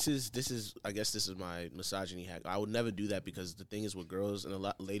is I guess this is my misogyny hack. I would never do that because the thing is with girls and a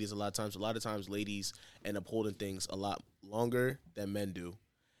lot of times ladies end up holding things a lot longer than men do.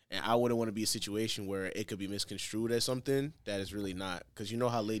 And I wouldn't want to be a situation where it could be misconstrued as something that is really not. Because you know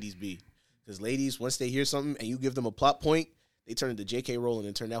how ladies be. Because ladies, once they hear something and you give them a plot point, they turn into J.K. Rowling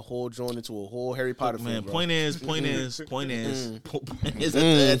and turn that whole joint into a whole Harry Potter film. Point is, at the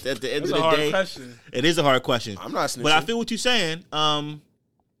end of the day, question. It is a hard question. I'm not snitching. But I feel what you're saying. I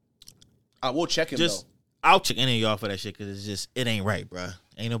will check him, though. I'll check any of y'all for that shit because it ain't right, bro.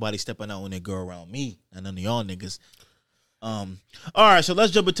 Ain't nobody stepping out when they go around me and none of y'all niggas. All right, so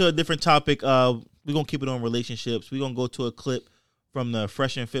let's jump into a different topic. We're going to keep it on relationships. We're going to go to a clip from the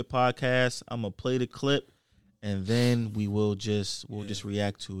Fresh and Fit podcast. I'm going to play the clip. And then we'll just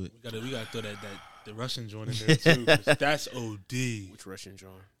react to it. We gotta throw the Russian joint in there too. That's OD. Which Russian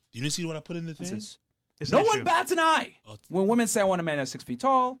joint? You didn't see what I put in the thing? No one bats an eye when women say I want a man that's 6 feet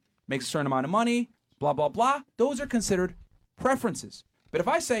tall, makes a certain amount of money, blah blah blah. Those are considered preferences. But if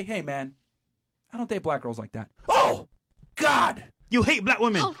I say, hey man, I don't date black girls like that. Oh God! You hate black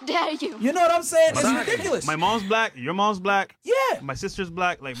women. How dare you? You know what I'm saying? It's ridiculous. My mom's black. Your mom's black. Yeah. My sister's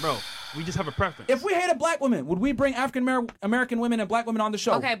black. Like, bro, we just have a preference. If we hated black women, would we bring African American women and black women on the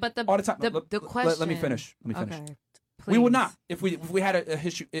show? Okay, but all the time. The question. Let me finish. Okay, we would not if we had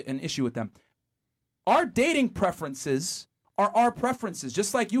an issue with them. Our dating preferences are our preferences.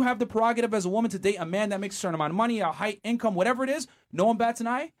 Just like you have the prerogative as a woman to date a man that makes a certain amount of money, a height, income, whatever it is. No one bats an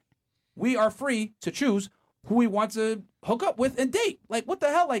eye. We are free to choose who we want to hook up with and date. Like, what the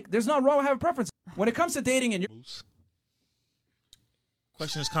hell? Like, there's nothing wrong with having a preference. When it comes to dating and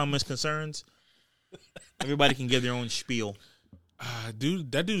questions, comments, concerns, everybody can give their own spiel. That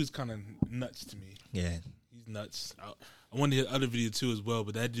dude is kind of nuts to me. Yeah. He's nuts. I wanted to hear the other video too as well,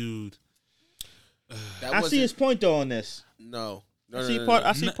 but that dude... I see his point though on this. No. I see part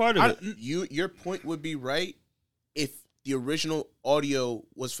of it. Your point would be right if the original audio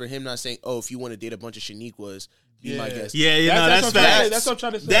was for him not saying, oh, if you want to date a bunch of Shaniquas, be my guest. That's facts. That's what I'm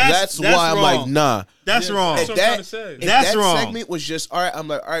trying to say. That's why I'm like, nah. That's wrong. That's what I'm trying to say. If that segment was just, all right, I'm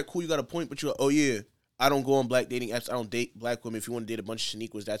like, all right, cool, you got a point, but you're like, oh, yeah, I don't go on black dating apps. I don't date black women. If you want to date a bunch of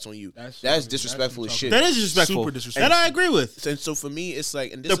Shaniquas, that's on you. That's disrespectful as shit. That is disrespectful. Super disrespectful. That I agree with. And so for me, it's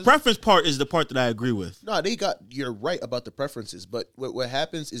like, and this the preference part is the part that I agree with. No, you're right about the preferences, but what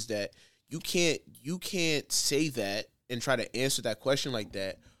happens is that you can't say that and try to answer that question like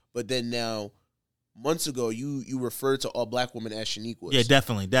that, but then now, months ago, you referred to all black women as Shaniquas. Yeah,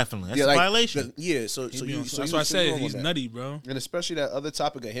 definitely. That's a violation. Yeah, so that's why I said he's nutty, bro. And especially that other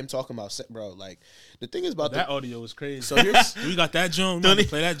topic of him talking about, bro. Like the thing is about that audio was crazy. So here's we got that joint.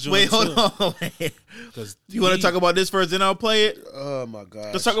 Play that joint. Wait, hold on. Because you want to talk about this first, then I'll play it. Oh my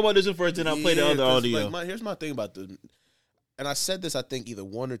god. Let's talk about this one first, then I'll play the other audio. Like, here's my thing about and I said this, I think, either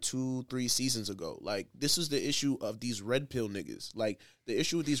 1 or 2, 3 seasons ago. Like, this is the issue of these red pill niggas. Like, the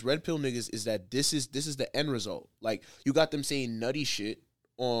issue with these red pill niggas is that this is the end result. Like, you got them saying nutty shit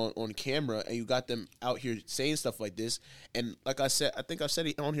on camera, and you got them out here saying stuff like this. And like I said, I think I've said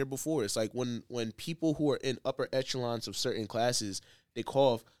it on here before. It's like when people who are in upper echelons of certain classes, they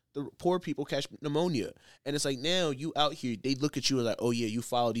cough, the poor people catch pneumonia. And it's like, now you out here, they look at you and like, oh yeah, you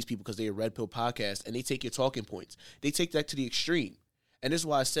follow these people because they're a Red Pill podcast, and they take your talking points. They take that to the extreme. And this is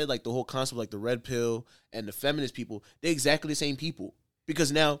why I said, like, the whole concept, like the Red Pill and the feminist people, they're exactly the same people. Because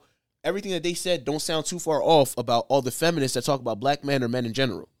now everything that they said don't sound too far off about all the feminists that talk about black men or men in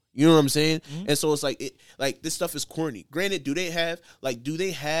general. You know what I'm saying? Mm-hmm. And so it's like this stuff is corny. Granted, do they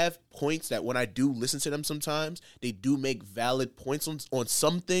have points that when I do listen to them sometimes, they do make valid points on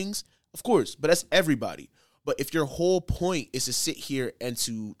some things? Of course, but that's everybody. But if your whole point is to sit here and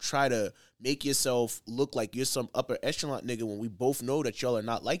to try to make yourself look like you're some upper echelon nigga when we both know that y'all are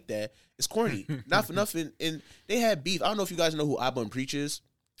not like that, it's corny. Not for nothing. And they had beef. I don't know if you guys know who Abba and Preach is.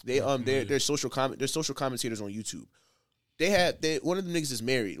 They're social commentators on YouTube. One of them niggas is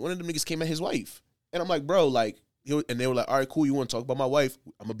married. One of them niggas came at his wife. And I'm like, bro, like, and they were like, all right, cool, you want to talk about my wife?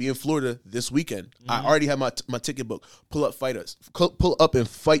 I'm going to be in Florida this weekend. Mm-hmm. I already have my ticket book. Pull up and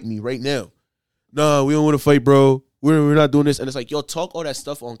fight me right now. No, we don't want to fight, bro. We're not doing this. And it's like, yo, talk all that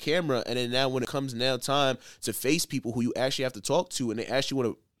stuff on camera. And then now when it comes now time to face people who you actually have to talk to and they actually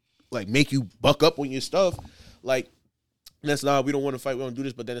want to, like, make you buck up on your stuff, like, that's not, we don't want to fight, we don't do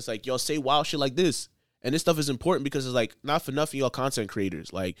this. But then it's like, y'all say wild shit like this. And this stuff is important because it's like, not for nothing, y'all content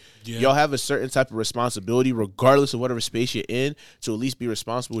creators. Like, y'all have a certain type of responsibility, regardless of whatever space you're in, to at least be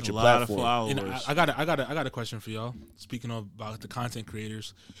responsible with your platform. And I got a question for y'all. Speaking about the content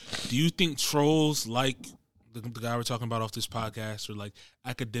creators, do you think trolls like the guy we're talking about off this podcast, or like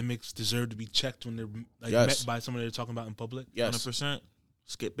academics, deserve to be checked when they're like met by somebody they're talking about in public? Yes, 100%.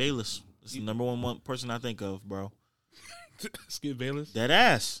 Skip Bayless. It's the number one person I think of, bro. Skip Bayless? That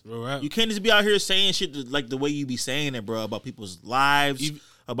ass. You can't just be out here saying shit like the way you be saying it, bro, about people's lives,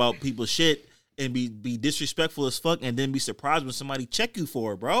 about people's shit, and be disrespectful as fuck, and then be surprised when somebody check you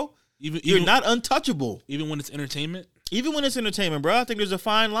for it, bro. You're not untouchable. Even when it's entertainment? Even when it's entertainment, bro. I think there's a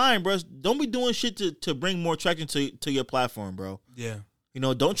fine line, bro. Don't be doing shit to bring more traction to your platform, bro. Yeah. You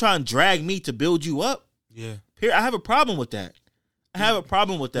know, don't try and drag me to build you up. Yeah. Here, I have a problem with that.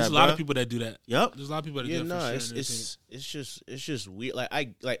 There's a lot of people that do that. Yep. There's a lot of people that do that. It's just weird. Like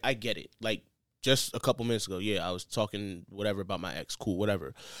I get it. Like just a couple minutes ago, yeah, I was talking whatever about my ex, cool,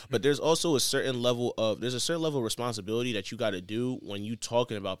 whatever. But there's also a certain level of responsibility that you got to do when you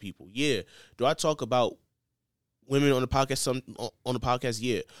talking about people. Yeah. Do I talk about women on the podcast?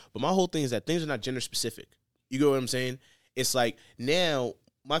 Yeah. But my whole thing is that things are not gender specific. You get what I'm saying? It's like, now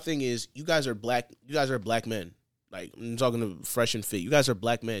my thing is, you guys are black men. Like, I'm talking to Fresh and Fit. You guys are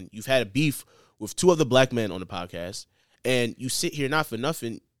black men. You've had a beef with 2 other black men on the podcast, and you sit here, not for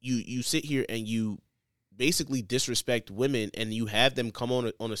nothing, you sit here and you basically disrespect women, and you have them come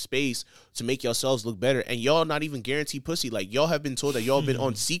on a space to make yourselves look better, and y'all not even guaranteed pussy. Like, y'all have been told that y'all been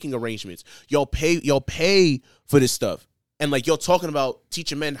on seeking arrangements. Y'all pay for this stuff. And, like, y'all talking about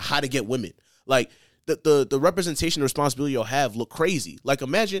teaching men how to get women. Like, the representation and responsibility y'all have look crazy. Like,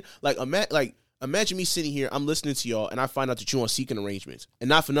 imagine me sitting here, I'm listening to y'all, and I find out that you on seeking arrangements. And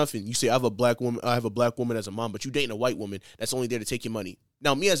not for nothing, you say, I have a black woman as a mom, but you dating a white woman that's only there to take your money.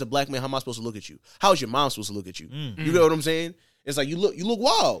 Now, me as a black man, how am I supposed to look at you? How is your mom supposed to look at you? Mm-hmm. You get what I'm saying? It's like, you look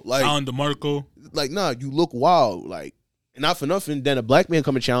wild. Like, Alan DeMarco. Like, nah, you look wild. Like, and not for nothing, then a black man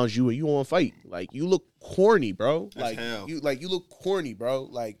come and challenge you, and you want to fight. Like, you look corny, bro. That's hell. You look corny, bro.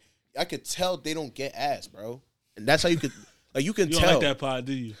 Like, I could tell they don't get ass, bro. And that's how you could, like, you can tell. You don't like that pod,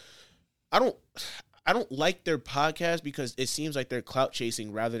 do you? I don't. I don't like their podcast because it seems like they're clout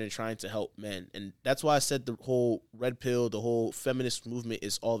chasing rather than trying to help men. And that's why I said the whole red pill, the whole feminist movement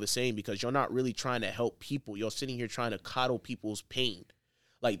is all the same, because you're not really trying to help people. You're sitting here trying to coddle people's pain.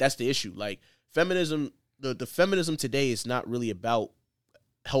 Like, that's the issue. Like, feminism, the feminism today is not really about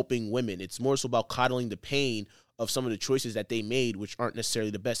helping women. It's more so about coddling the pain of some of the choices that they made, which aren't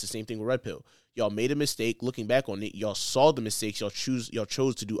necessarily the best. The same thing with red pill. Y'all made a mistake. Looking back on it, y'all saw the mistakes. Y'all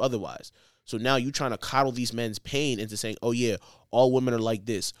chose to do otherwise. So now you're trying to coddle these men's pain into saying, oh, yeah, all women are like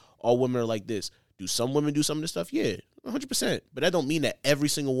this. All women are like this. Do some women do some of this stuff? Yeah, 100%. But that don't mean that every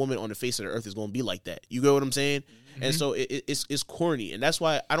single woman on the face of the earth is going to be like that. You get what I'm saying? Mm-hmm. And so it's corny. And that's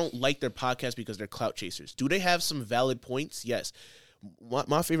why I don't like their podcast, because they're clout chasers. Do they have some valid points? Yes.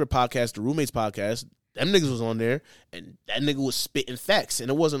 My favorite podcast, the Roommates podcast, them niggas was on there, and that nigga was spitting facts, and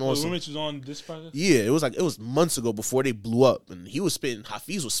it wasn't on. Roommates was on this podcast? Yeah, it was months ago before they blew up, and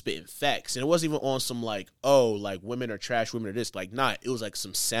Hafiz was spitting facts, and it wasn't even on some like, oh, like women are trash, women are this, like, not. It was like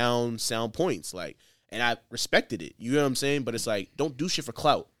some sound points, like, and I respected it. You know what I'm saying? But it's like, don't do shit for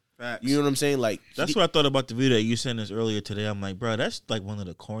clout. Facts. You know what I'm saying? Like, that's what I thought about the video that you sent us earlier today. I'm like, bro, that's like one of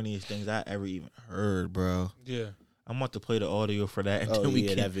the corniest things I ever even heard, bro. Yeah, I'm about to play the audio for that, and then we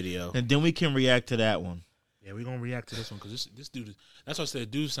can, that video, and then we can react to that one. Yeah, we're going to react to this one because this dude, that's why I said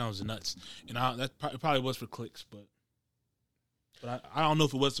dude sounds nuts. And that probably was for clicks, but I don't know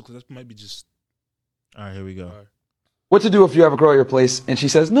if it was for clicks. That might be just. All right, here we go. Right. What to do if you have a girl at your place and she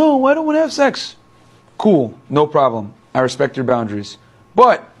says, no, I don't want to have sex? Cool, no problem. I respect your boundaries.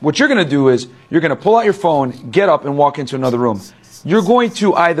 But what you're going to do is you're going to pull out your phone, get up, and walk into another room. You're going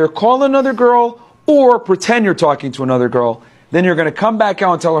to either call another girl or pretend you're talking to another girl. Then you're going to come back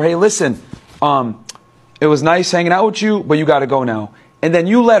out and tell her, hey, listen, it was nice hanging out with you, but you got to go now. And then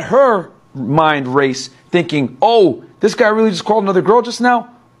you let her mind race thinking, oh, this guy really just called another girl just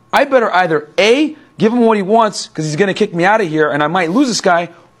now? I better either A, give him what he wants because he's going to kick me out of here and I might lose this guy,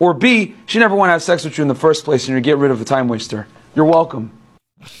 or B, she never want to have sex with you in the first place and you get rid of the time waster. You're welcome.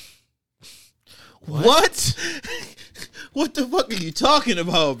 What? What the fuck are you talking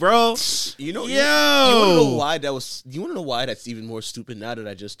about, bro? You want to know why that was? You want to know why that's even more stupid now that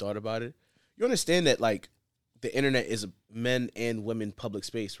I just thought about it? You understand that, like, the internet is a men and women public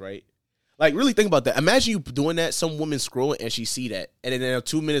space, right? Like, really think about that. Imagine you doing that, some woman scrolling and she see that, and then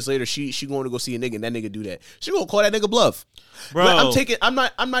 2 minutes later she going to go see a nigga and that nigga do that. She gonna call that nigga bluff, bro.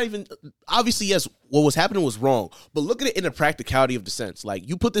 I'm not even. Obviously, yes, what was happening was wrong, but look at it in the practicality of the sense. Like,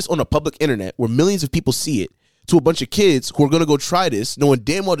 you put this on a public internet where millions of people see it, to a bunch of kids who are going to go try this, knowing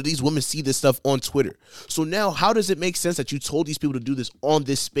damn well that these women see this stuff on Twitter. So now, how does it make sense that you told these people to do this on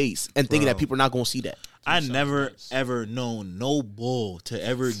this space and thinking that people are not going to see that? I never, ever known no bull to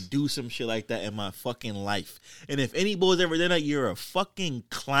ever do some shit like that in my fucking life. And if any bull's ever done that, you're a fucking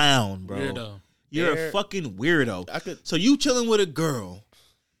clown, bro. Weirdo. You're a fucking weirdo. So you chilling with a girl.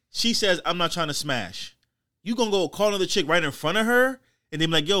 She says, I'm not trying to smash. You going to go call another chick right in front of her? And then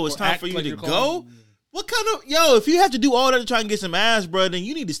be like, yo, it's time for you to go? What kind of, if you have to do all that to try and get some ass, bro, then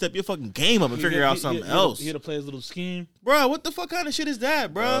you need to step your fucking game up and figure out something else. You got to play his little scheme. Bro, what the fuck kind of shit is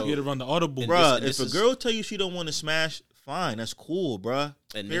that, bro? You got to run the audible. Bro, if a girl tell you she don't want to smash, fine, that's cool, bro.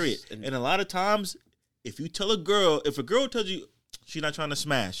 Period. And a lot of times, if a girl tells you she's not trying to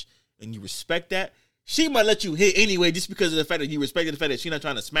smash, and you respect that, she might let you hit anyway just because of the fact that you respected the fact that she's not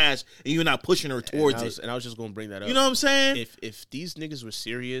trying to smash and you're not pushing her towards it. And I was just going to bring that up. You know what I'm saying? If these niggas were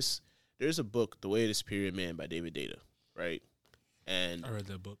serious... There's a book, The Way of the Superior Man by David Data, right? And I read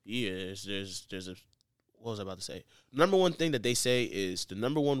that book. Yeah, there's a, what was I about to say? Number one thing that they say is the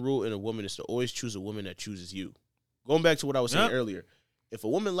number one rule in a woman is to always choose a woman that chooses you. Going back to what I was saying earlier, if a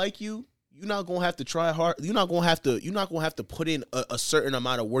woman like you, you're not gonna have to try hard. You're not gonna have to put in a certain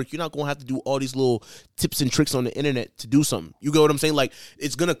amount of work. You're not gonna have to do all these little tips and tricks on the internet to do something. You get what I'm saying? Like,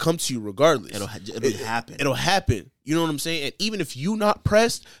 it's gonna come to you regardless. It'll happen. It'll happen. You know what I'm saying? And even if you not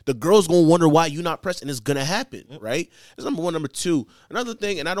pressed, the girl's gonna wonder why you not pressed, and it's gonna happen, right? That's number one. Number two, another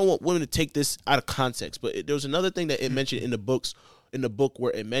thing, and I don't want women to take this out of context, but there was another thing that it mentioned in the book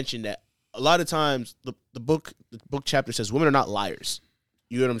where it mentioned that a lot of times the book chapter says women are not liars.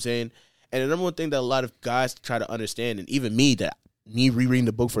 You know what I'm saying? And the number one thing that a lot of guys try to understand, and even me rereading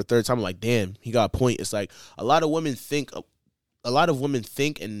the book for a third time, I'm like, damn, he got a point. It's like a lot of women think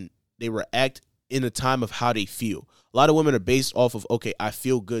and they react in the time of how they feel. A lot of women are based off of, okay, I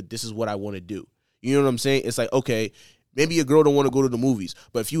feel good. This is what I want to do. You know what I'm saying? It's like, okay, maybe a girl don't want to go to the movies,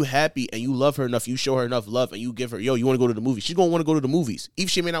 but if you happy and you love her enough, you show her enough love and you give her, yo, you want to go to the movies, she's going to want to go to the movies, even if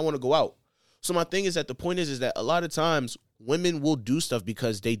she may not want to go out. So my thing is that the point is that a lot of times women will do stuff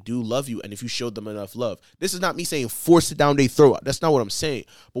because they do love you, and if you showed them enough love. This is not me saying force it down their throat. That's not what I'm saying.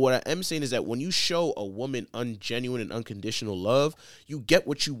 But what I am saying is that when you show a woman ungenuine and unconditional love, you get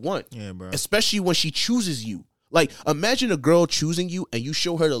what you want. Yeah, bro. Especially when she chooses you. Like, imagine a girl choosing you and you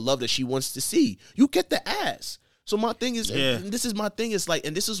show her the love that she wants to see. You get the ass. So my thing is, and this is my thing, is like,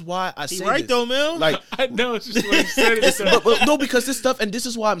 and this is why I say right this. though, Mil. Like, I know it's just what he said. but no, because this stuff, and this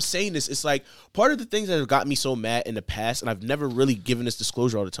is why I'm saying this. It's like part of the things that have got me so mad in the past, and I've never really given this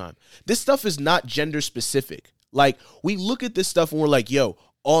disclosure all the time. This stuff is not gender specific. Like, we look at this stuff and we're like, yo,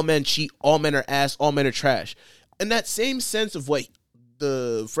 all men cheat, all men are ass, all men are trash. In that same sense of what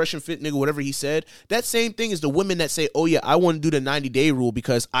the fresh and fit nigga, whatever he said, that same thing is the women that say, oh yeah, I want to do the 90-day rule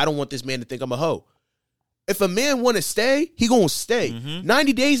because I don't want this man to think I'm a hoe. If a man want to stay, he gonna stay.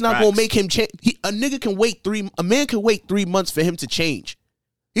 90 days not gonna make him change. A man can wait 3 months for him to change.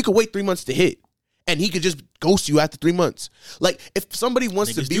 He could wait 3 months to hit, and he could just ghost you after 3 months. Like, if somebody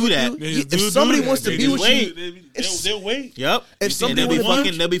wants to be with you, if somebody wants to be with you, they'll wait. Yep. If somebody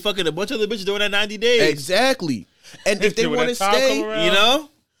they'll be fucking a bunch of other bitches during that 90 days. Exactly. And if they want to stay, you know.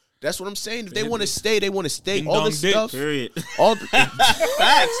 That's what I'm saying. If they want to stay, they want to stay. All this stuff. Period. All the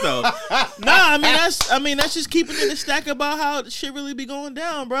facts though. Nah, I mean that's just keeping it in the stack about how the shit really be going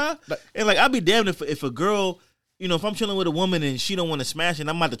down, bro. And like, I'd be damned if a girl, you know, if I'm chilling with a woman and she don't want to smash, and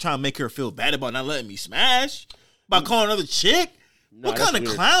I'm about to try and make her feel bad about not letting me smash by calling another chick. What kind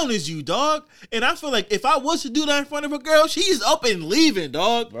of clown is you, dog? And I feel like if I was to do that in front of a girl, she's up and leaving,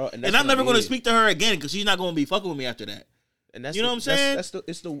 dog. Bro, and I'm never going to speak to her again because she's not going to be fucking with me after that. And that's, you know what I'm saying?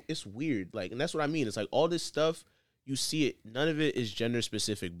 It's weird. Like, and that's what I mean. It's like all this stuff, you see it. None of it is gender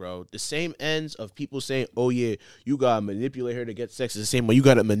specific, bro. The same ends of people saying, "Oh yeah, you gotta manipulate her to get sex," is the same way you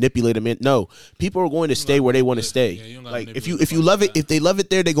gotta manipulate a man. No, people are going to stay where they want to stay. Yeah, like if you love it, if they love it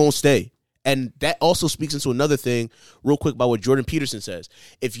there, they gonna stay. And that also speaks into another thing, real quick, about what Jordan Peterson says.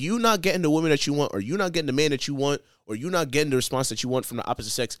 If you not getting the woman that you want, or you not getting the man that you want, or you not getting the response that you want from the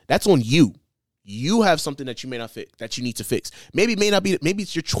opposite sex, that's on you. You have something that you may not fix, that you need to fix. Maybe it may not be. Maybe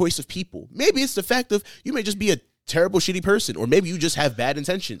it's your choice of people. Maybe it's the fact of you may just be a terrible, shitty person, or maybe you just have bad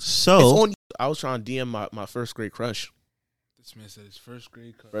intentions. So it's on you. I was trying to DM my first grade crush. This man said his first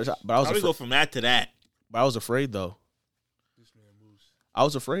grade crush. But I was go from that to that. But I was afraid though. This man Moose. I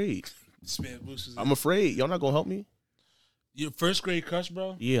was afraid. This man Moose is. I'm afraid. Y'all not gonna help me? Your first grade crush,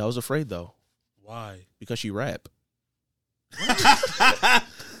 bro? Yeah, I was afraid though. Why? Because she rap.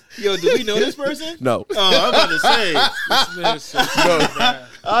 Yo, do we know this person? No. Oh, I'm about to say.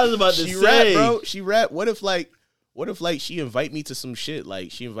 I was about to she say. Rap, bro. She rap. What if she invite me to some shit?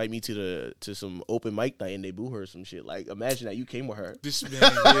 Like, she invite me to some open mic night and they boo her or some shit. Like, imagine that you came with her. This man,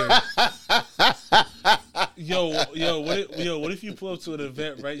 yeah. What if you pull up to an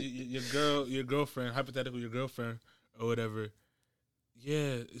event, right? Your girlfriend, hypothetically your girlfriend or whatever.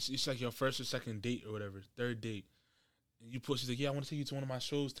 Yeah, it's like your first or second date or whatever, third date. And she's like, yeah, I want to take you to one of my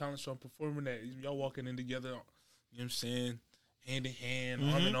shows, talent show I'm performing at. Y'all walking in together, you know what I'm saying? Hand in hand,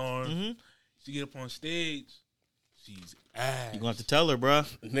 arm in arm. Mm-hmm. She get up on stage, she's ass. You gonna have to tell her, bro.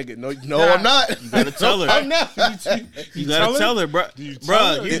 Nigga, no, I'm not. You gotta tell her. I'm not. You gotta tell her, bro.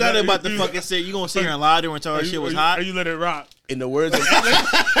 Bro, you gotta about to fucking say, you gonna sit here and lie to her and tell her shit was hot? Or you let it rock? In the words of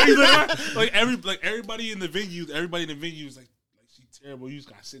everybody in the venue is like she's terrible. You just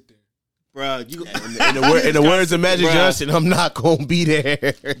gotta sit there. Bro, in the words of Magic Johnson, I'm not gonna be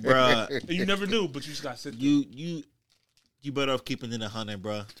there, bro. You never knew, but you just got sit there. You better off keeping it 100,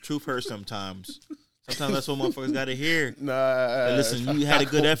 bro. The truth hurts sometimes. Sometimes that's what motherfuckers gotta hear. Nah, hey, listen, you had a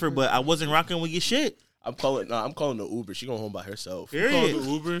good effort, but I wasn't rocking with your shit. I'm calling the Uber. She going home by herself. Period. The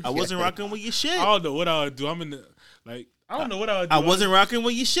Uber. I wasn't rocking with your shit. I don't know what I would do. I don't know what I would do. I wasn't rocking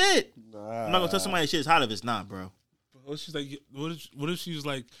with your shit. Nah. I'm not gonna tell somebody shit's hot if it's not, bro. She's like, what if she was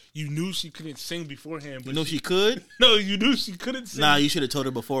like, you knew she couldn't sing beforehand, but you know she could? No, you knew she couldn't sing. Nah, you should have told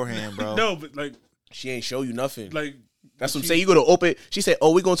her beforehand, bro. No, but like, she ain't show you nothing. Like, that's what I'm saying. You go to open. She said,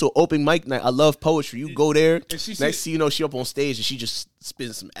 "Oh, we going to an open mic night. I love poetry. You go there." Next thing you know, she up on stage and she just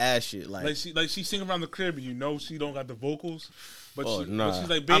spitting some ass shit. Like she sing around the crib, and you know she don't got the vocals. But, nah. She's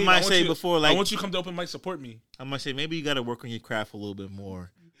like, babe, I want you to come to open mic, support me. I might say maybe you got to work on your craft a little bit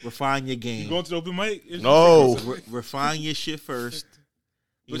more. Refine your game. You going to the open mic? No. Refine your shit first.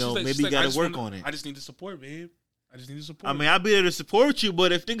 You know, like, maybe you got to work on it. I just need the support, babe. I mean, I'll be there to support you,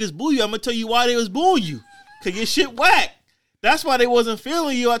 but if niggas boo you, I'm going to tell you why they was booing you. Because your shit whack. That's why they wasn't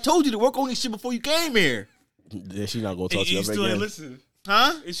feeling you. I told you to work on your shit before you came here. Yeah, she not going to talk to you ever again. Ain't listen.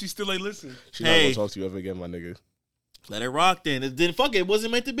 Huh? And she still ain't listen. She not going to talk to you ever again, my nigga. Let it rock then. Then fuck it. It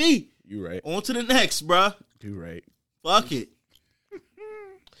wasn't meant to be. You right. On to the next, bruh. You right. Fuck it.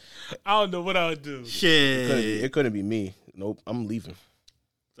 I don't know what I would do. Shit. It couldn't be me. Nope, I'm leaving.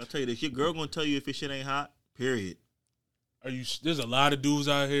 I'll tell you this: your girl gonna tell you if your shit ain't hot. Period. There's a lot of dudes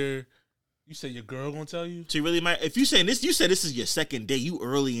out here. You say your girl gonna tell you? She really might. If you saying this, you said this is your second day. You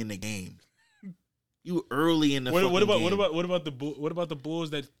early in the game. You early in the game. What about the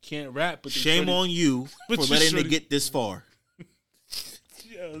bulls that can't rap? But shame on you for letting it get this far.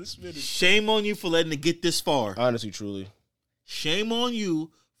 Yo, this minute. Shame on you for letting it get this far. Honestly, truly. Shame on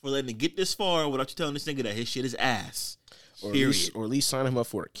you for letting it get this far without you telling this nigga that his shit is ass. Or at least sign him up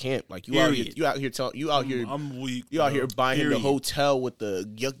for a camp. Like you out here, I'm weak. You out here buying him the hotel with the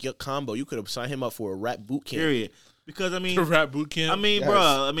yuck combo. You could have signed him up for a rap boot camp. Period. Because I mean, the rap boot camp. I mean,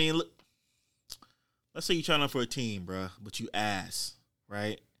 bro. I mean, let's say you trying out for a team, bro, but you ass,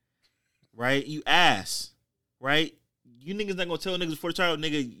 right? Right? You ass, right? You niggas not gonna tell niggas before the trial,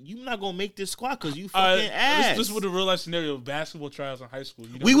 nigga, you not gonna make this squad because you fucking ass. This was the real life scenario of basketball trials in high school.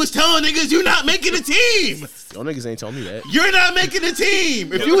 We was telling niggas you not making the team. Y'all niggas ain't telling me that. You're not making the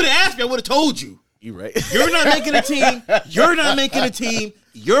team. If you would have asked me, I would have told you. You right. You're not making the team. You're not making the team.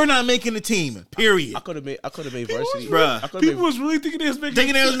 You're not making the team. Period. I could have made varsity, bruh. People was really thinking they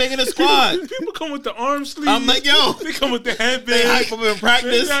was making a squad. People come with the arm sleeve. I'm like, yo, they come with the headband. They hype up in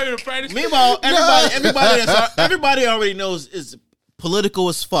practice. Meanwhile, everybody already knows is political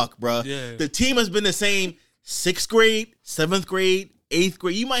as fuck, bruh. Yeah. The team has been the same 6th grade, 7th grade, 8th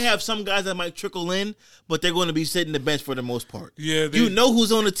grade. You might have some guys that might trickle in, but they're going to be sitting the bench for the most part. Yeah, you know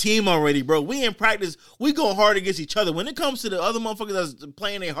who's on the team already, bro. We in practice, we go hard against each other. When it comes to the other motherfuckers that's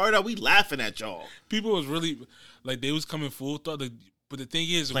playing their heart out, we laughing at y'all. People was really like they was coming full thought. But the thing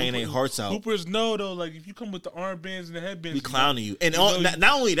is, playing their hearts out. Hoopers know though, like if you come with the armbands and the headbands, we clowning you. And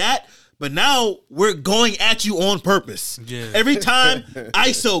not only that, but now we're going at you on purpose. Yeah. Every time,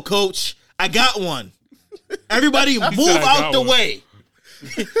 ISO, coach, I got one. Everybody move out the way.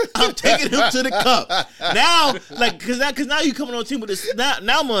 I'm taking him to the cup. Now, like, cause now you coming on the team with this. Now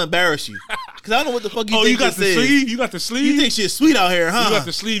I'm gonna embarrass you. Cause I don't know what the fuck you think got the sleeve? You got the sleeve? You think shit's sweet out here, huh? You got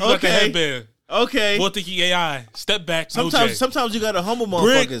the sleeve, you got the headband. Okay. Boy thinking AI. Step back. Sometimes you gotta humble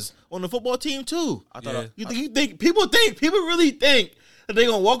motherfuckers on the football team too. I thought people really think that they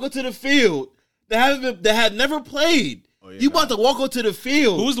gonna walk onto the field that have never played. You about to walk onto the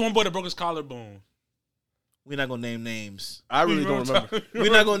field. Who's the one boy that broke his collarbone? We're not gonna name names. I really don't remember.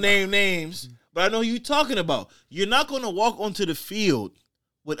 We're not gonna name names, but I know who you're talking about. You're not gonna walk onto the field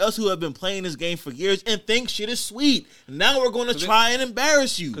with us who have been playing this game for years and think shit is sweet. Now we're gonna try and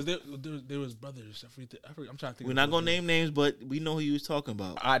embarrass you. Because there was brothers. I'm trying to think. We're not gonna name names, but we know who you was talking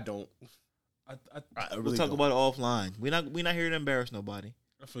about. I don't. We'll talk about it offline. We're not here to embarrass nobody.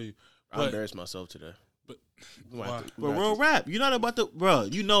 I feel you. I embarrassed myself today. But real rap, you're not about to, bro.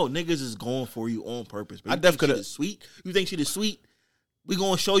 You know niggas is going for you on purpose. But I definitely could have sweet. You think shit is sweet? We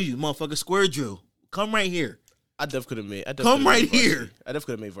gonna show you, motherfucker. Square drill. Come right here. I definitely could have made. Come right here. I definitely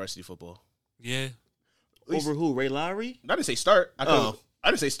could have made varsity football. Yeah. Over who? Ray Lowry? I didn't say start. I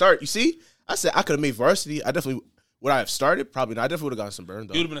didn't say start. You see, I said I could have made varsity. I definitely would I have started. Probably not. I definitely would have gotten some burn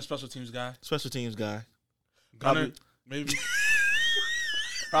though. You would have been a special teams guy. Probably. Maybe.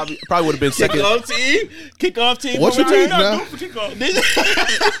 Probably would have been second. Kickoff team. What's your team now?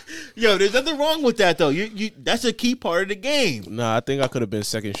 Yo, there's nothing wrong with that though. You that's a key part of the game. Nah, I think I could have been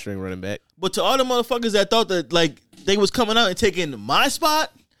second string running back. But to all the motherfuckers that thought that like they was coming out and taking my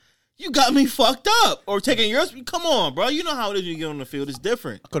spot, you got me fucked up. Or taking yours. Come on, bro. You know how it is when you get on the field. It's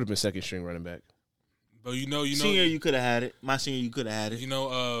different. I could have been second string running back. But you know, senior, you could have had it. My senior, you could have had it.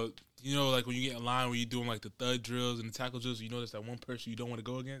 You know, like when you get in line where you're doing like the thud drills and the tackle drills, you notice that one person you don't want to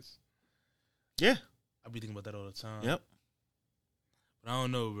go against? Yeah. I be thinking about that all the time. Yep. But I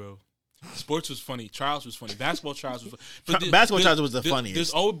don't know, bro. Sports was funny. Trials was funny. Basketball trials was funny. Basketball trials was the funniest.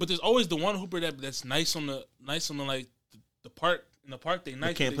 There's always the one hooper that's nice on the like the park. In the park, they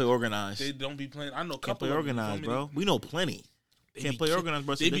nice. They can't play organized. They don't be playing. I know. Can't play organized, bro. We know plenty. Can't play organized,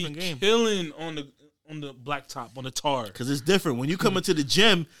 bro. It's a different game. Killing on the blacktop on the tar because it's different when you come into the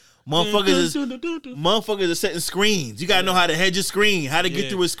gym. Motherfuckers are setting screens. You gotta know how to hedge a screen, how to get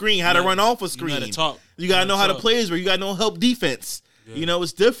through a screen, how to run off a screen. You gotta know how to play where you gotta know help defense. Yeah. You know,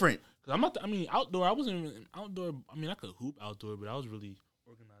 it's different. Outdoor. I wasn't even outdoor. I mean, I could hoop outdoor, but I was really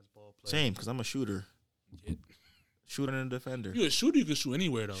organized ball player. Same, because I'm a shooter. Yeah. Shooter and a defender. You're a shooter. You can shoot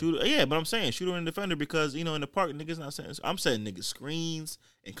anywhere though. Shooter, yeah, but I'm saying shooter and defender because in the park niggas not setting. I'm setting niggas screens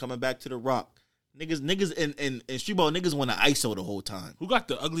and coming back to the rock. Niggas in street ball, niggas want to ISO the whole time. Who got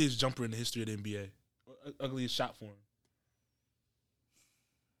the ugliest jumper in the history of the NBA? Ugliest shot form?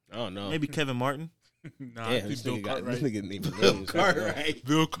 I don't know. Maybe Kevin Martin. Nah, I think Bill Cartwright. Bill Cartwright.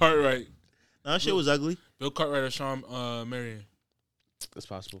 Bill Cartwright. No, that shit was ugly. Bill Cartwright or Sean Marion? That's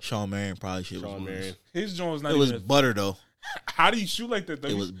possible. Sean Marion probably shit was Marion. His joint was not. It was butter though. How do you shoot like that, though?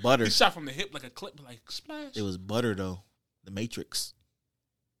 It was butter. He shot from the hip like a clip, like splash. It was butter, though. The Matrix.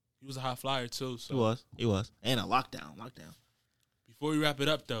 He was a high flyer, too. So. He was. And a lockdown. Before we wrap it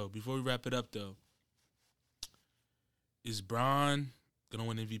up, though, is Bron going to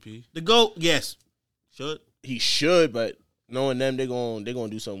win MVP? The GOAT, yes. He should, but knowing them, they're gonna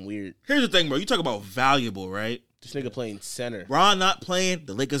do something weird. Here's the thing, bro. You talk about valuable, right? This nigga playing center. Bron not playing,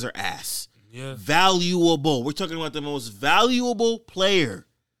 the Lakers are ass. Yeah. Valuable. We're talking about the most valuable player.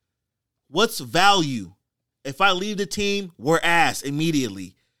 What's value? If I leave the team, we're ass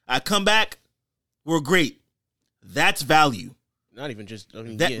immediately. I come back, we're great. That's value. Not even just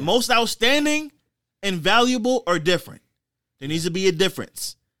most outstanding and valuable are different. There needs to be a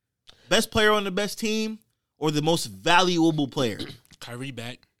difference. Best player on the best team or the most valuable player? Kyrie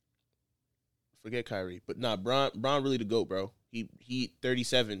back. Forget Kyrie. But nah, Bron really the GOAT, bro. He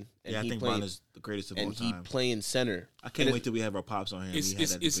 37. And I think Bron is the greatest of all time. And he playing center. I can't wait till we have our pops on here. And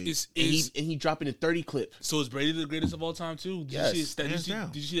he dropping a 30 clip. So is Brady the greatest of all time too? Did you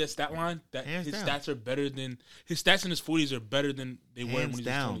see that stat line? That his stats are better than his stats in his 40s are better than they were when he was in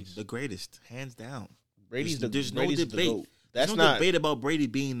his 20s. The greatest, hands down. There's no debate. The GOAT. There's no debate about Brady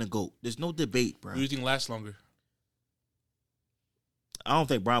being the GOAT. There's no debate, bro. Who do you think lasts longer? I don't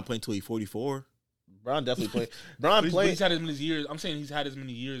think Bron playing until he's 44. Bron definitely playing. He's had as many years. I'm saying he's had as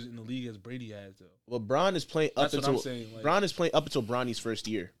many years in the league as Brady has, though. Well, Bron is playing up until Bron is playing up until Bronny's first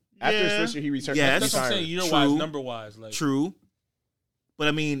year. After his first year, he returned. Yeah, that's what I'm saying. Year-wise, number-wise, like true. But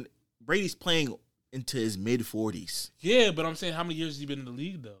I mean, Brady's playing into his mid-40s. Yeah, but I'm saying how many years has he been in the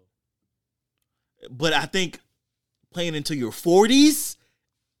league, though? But I think playing into your 40s,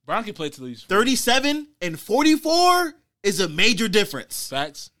 Bron can play till he's 37 and 44 is a major difference.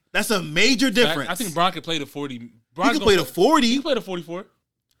 Facts. That's a major difference. I think Bron can play to 40. He can play to 40. He can play to 44.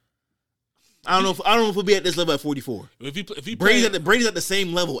 I don't know if he'll be at this level at 44. If he Brady's at the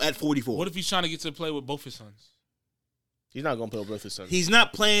same level at 44. What if he's trying to get to play with both his sons? He's not gonna play with both his sons. He's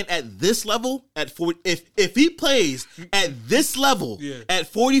not playing at this level at 40. If he plays at this level at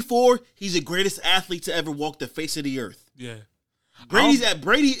 44, he's the greatest athlete to ever walk the face of the earth. Yeah.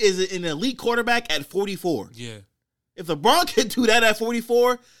 Brady is an elite quarterback at 44. Yeah. If LeBron can do that at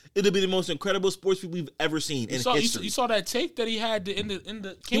 44, it'll be the most incredible sports we've ever seen in history. You saw that tape that he had in the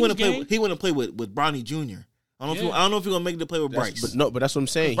Kings game? He went to play with Bronny Jr. I don't know if he's gonna make the play with Bryce. But that's what I'm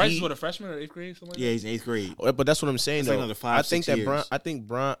saying. Bryce is what, a freshman or 8th grade? Something like that? He's in 8th grade. But that's what I'm saying. Though. Like 5, 6 years. I think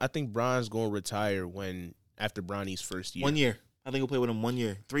Bron's gonna retire after Bronny's first year. 1 year. I think he'll play with him 1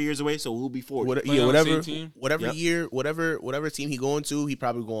 year. 3 years away, so we'll be 40. Whatever team he going to, he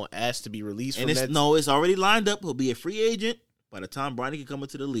probably going to ask to be released. It's already lined up. He'll be a free agent by the time Bronny can come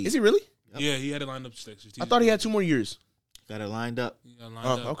into the league. Is he really? Yep. Yeah, he had it lined up. I thought he had 2 more years. Got it lined up.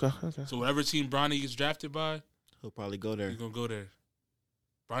 Okay. So whatever team Bronny gets drafted by, he'll probably go there. He's gonna go there.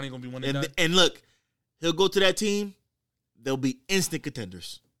 Bronny gonna be one of them. And look, he'll go to that team. They'll be instant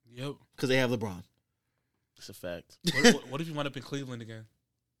contenders. Yep, because they have LeBron. It's a fact. What if you wind up in Cleveland again?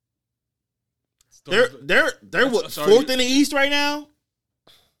 They're 4th in the East right now.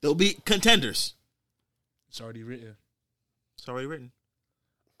 They'll be contenders. It's already written.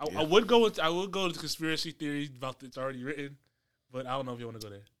 Yeah. I would go with the conspiracy theory about it's already written, but I don't know if you want to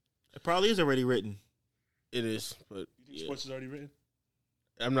go there. It probably is already written. It is, but you think sports is already written?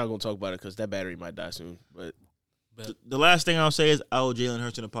 I'm not gonna talk about it because that battery might die soon. But the last thing I'll say is I owe Jalen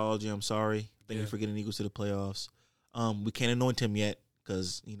Hurts an apology. I'm sorry. Thank you for getting Eagles to the playoffs. We can't anoint him yet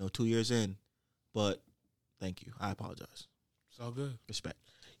because 2 years in, but thank you. I apologize. It's all good. Respect.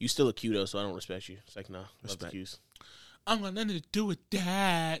 You still a Q though, so I don't respect you. It's like nah. Respect. I'm gonna nothing to do with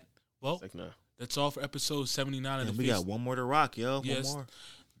that. Well, it's like nah. That's all for episode 79 of the We got one more to rock, yo. Yes, one more.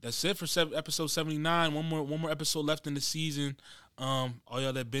 That's it for episode 79. One more episode left in the season. All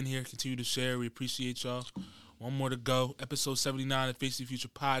y'all that been here, continue to share. We appreciate y'all. One more to go. Episode 79 of Face the Future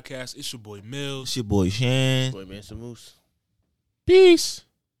podcast. It's your boy Mills. It's your boy Shan. Boy Mansa Moose. Peace.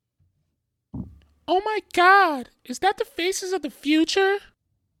 Oh my God. Is that the Faces of the Future?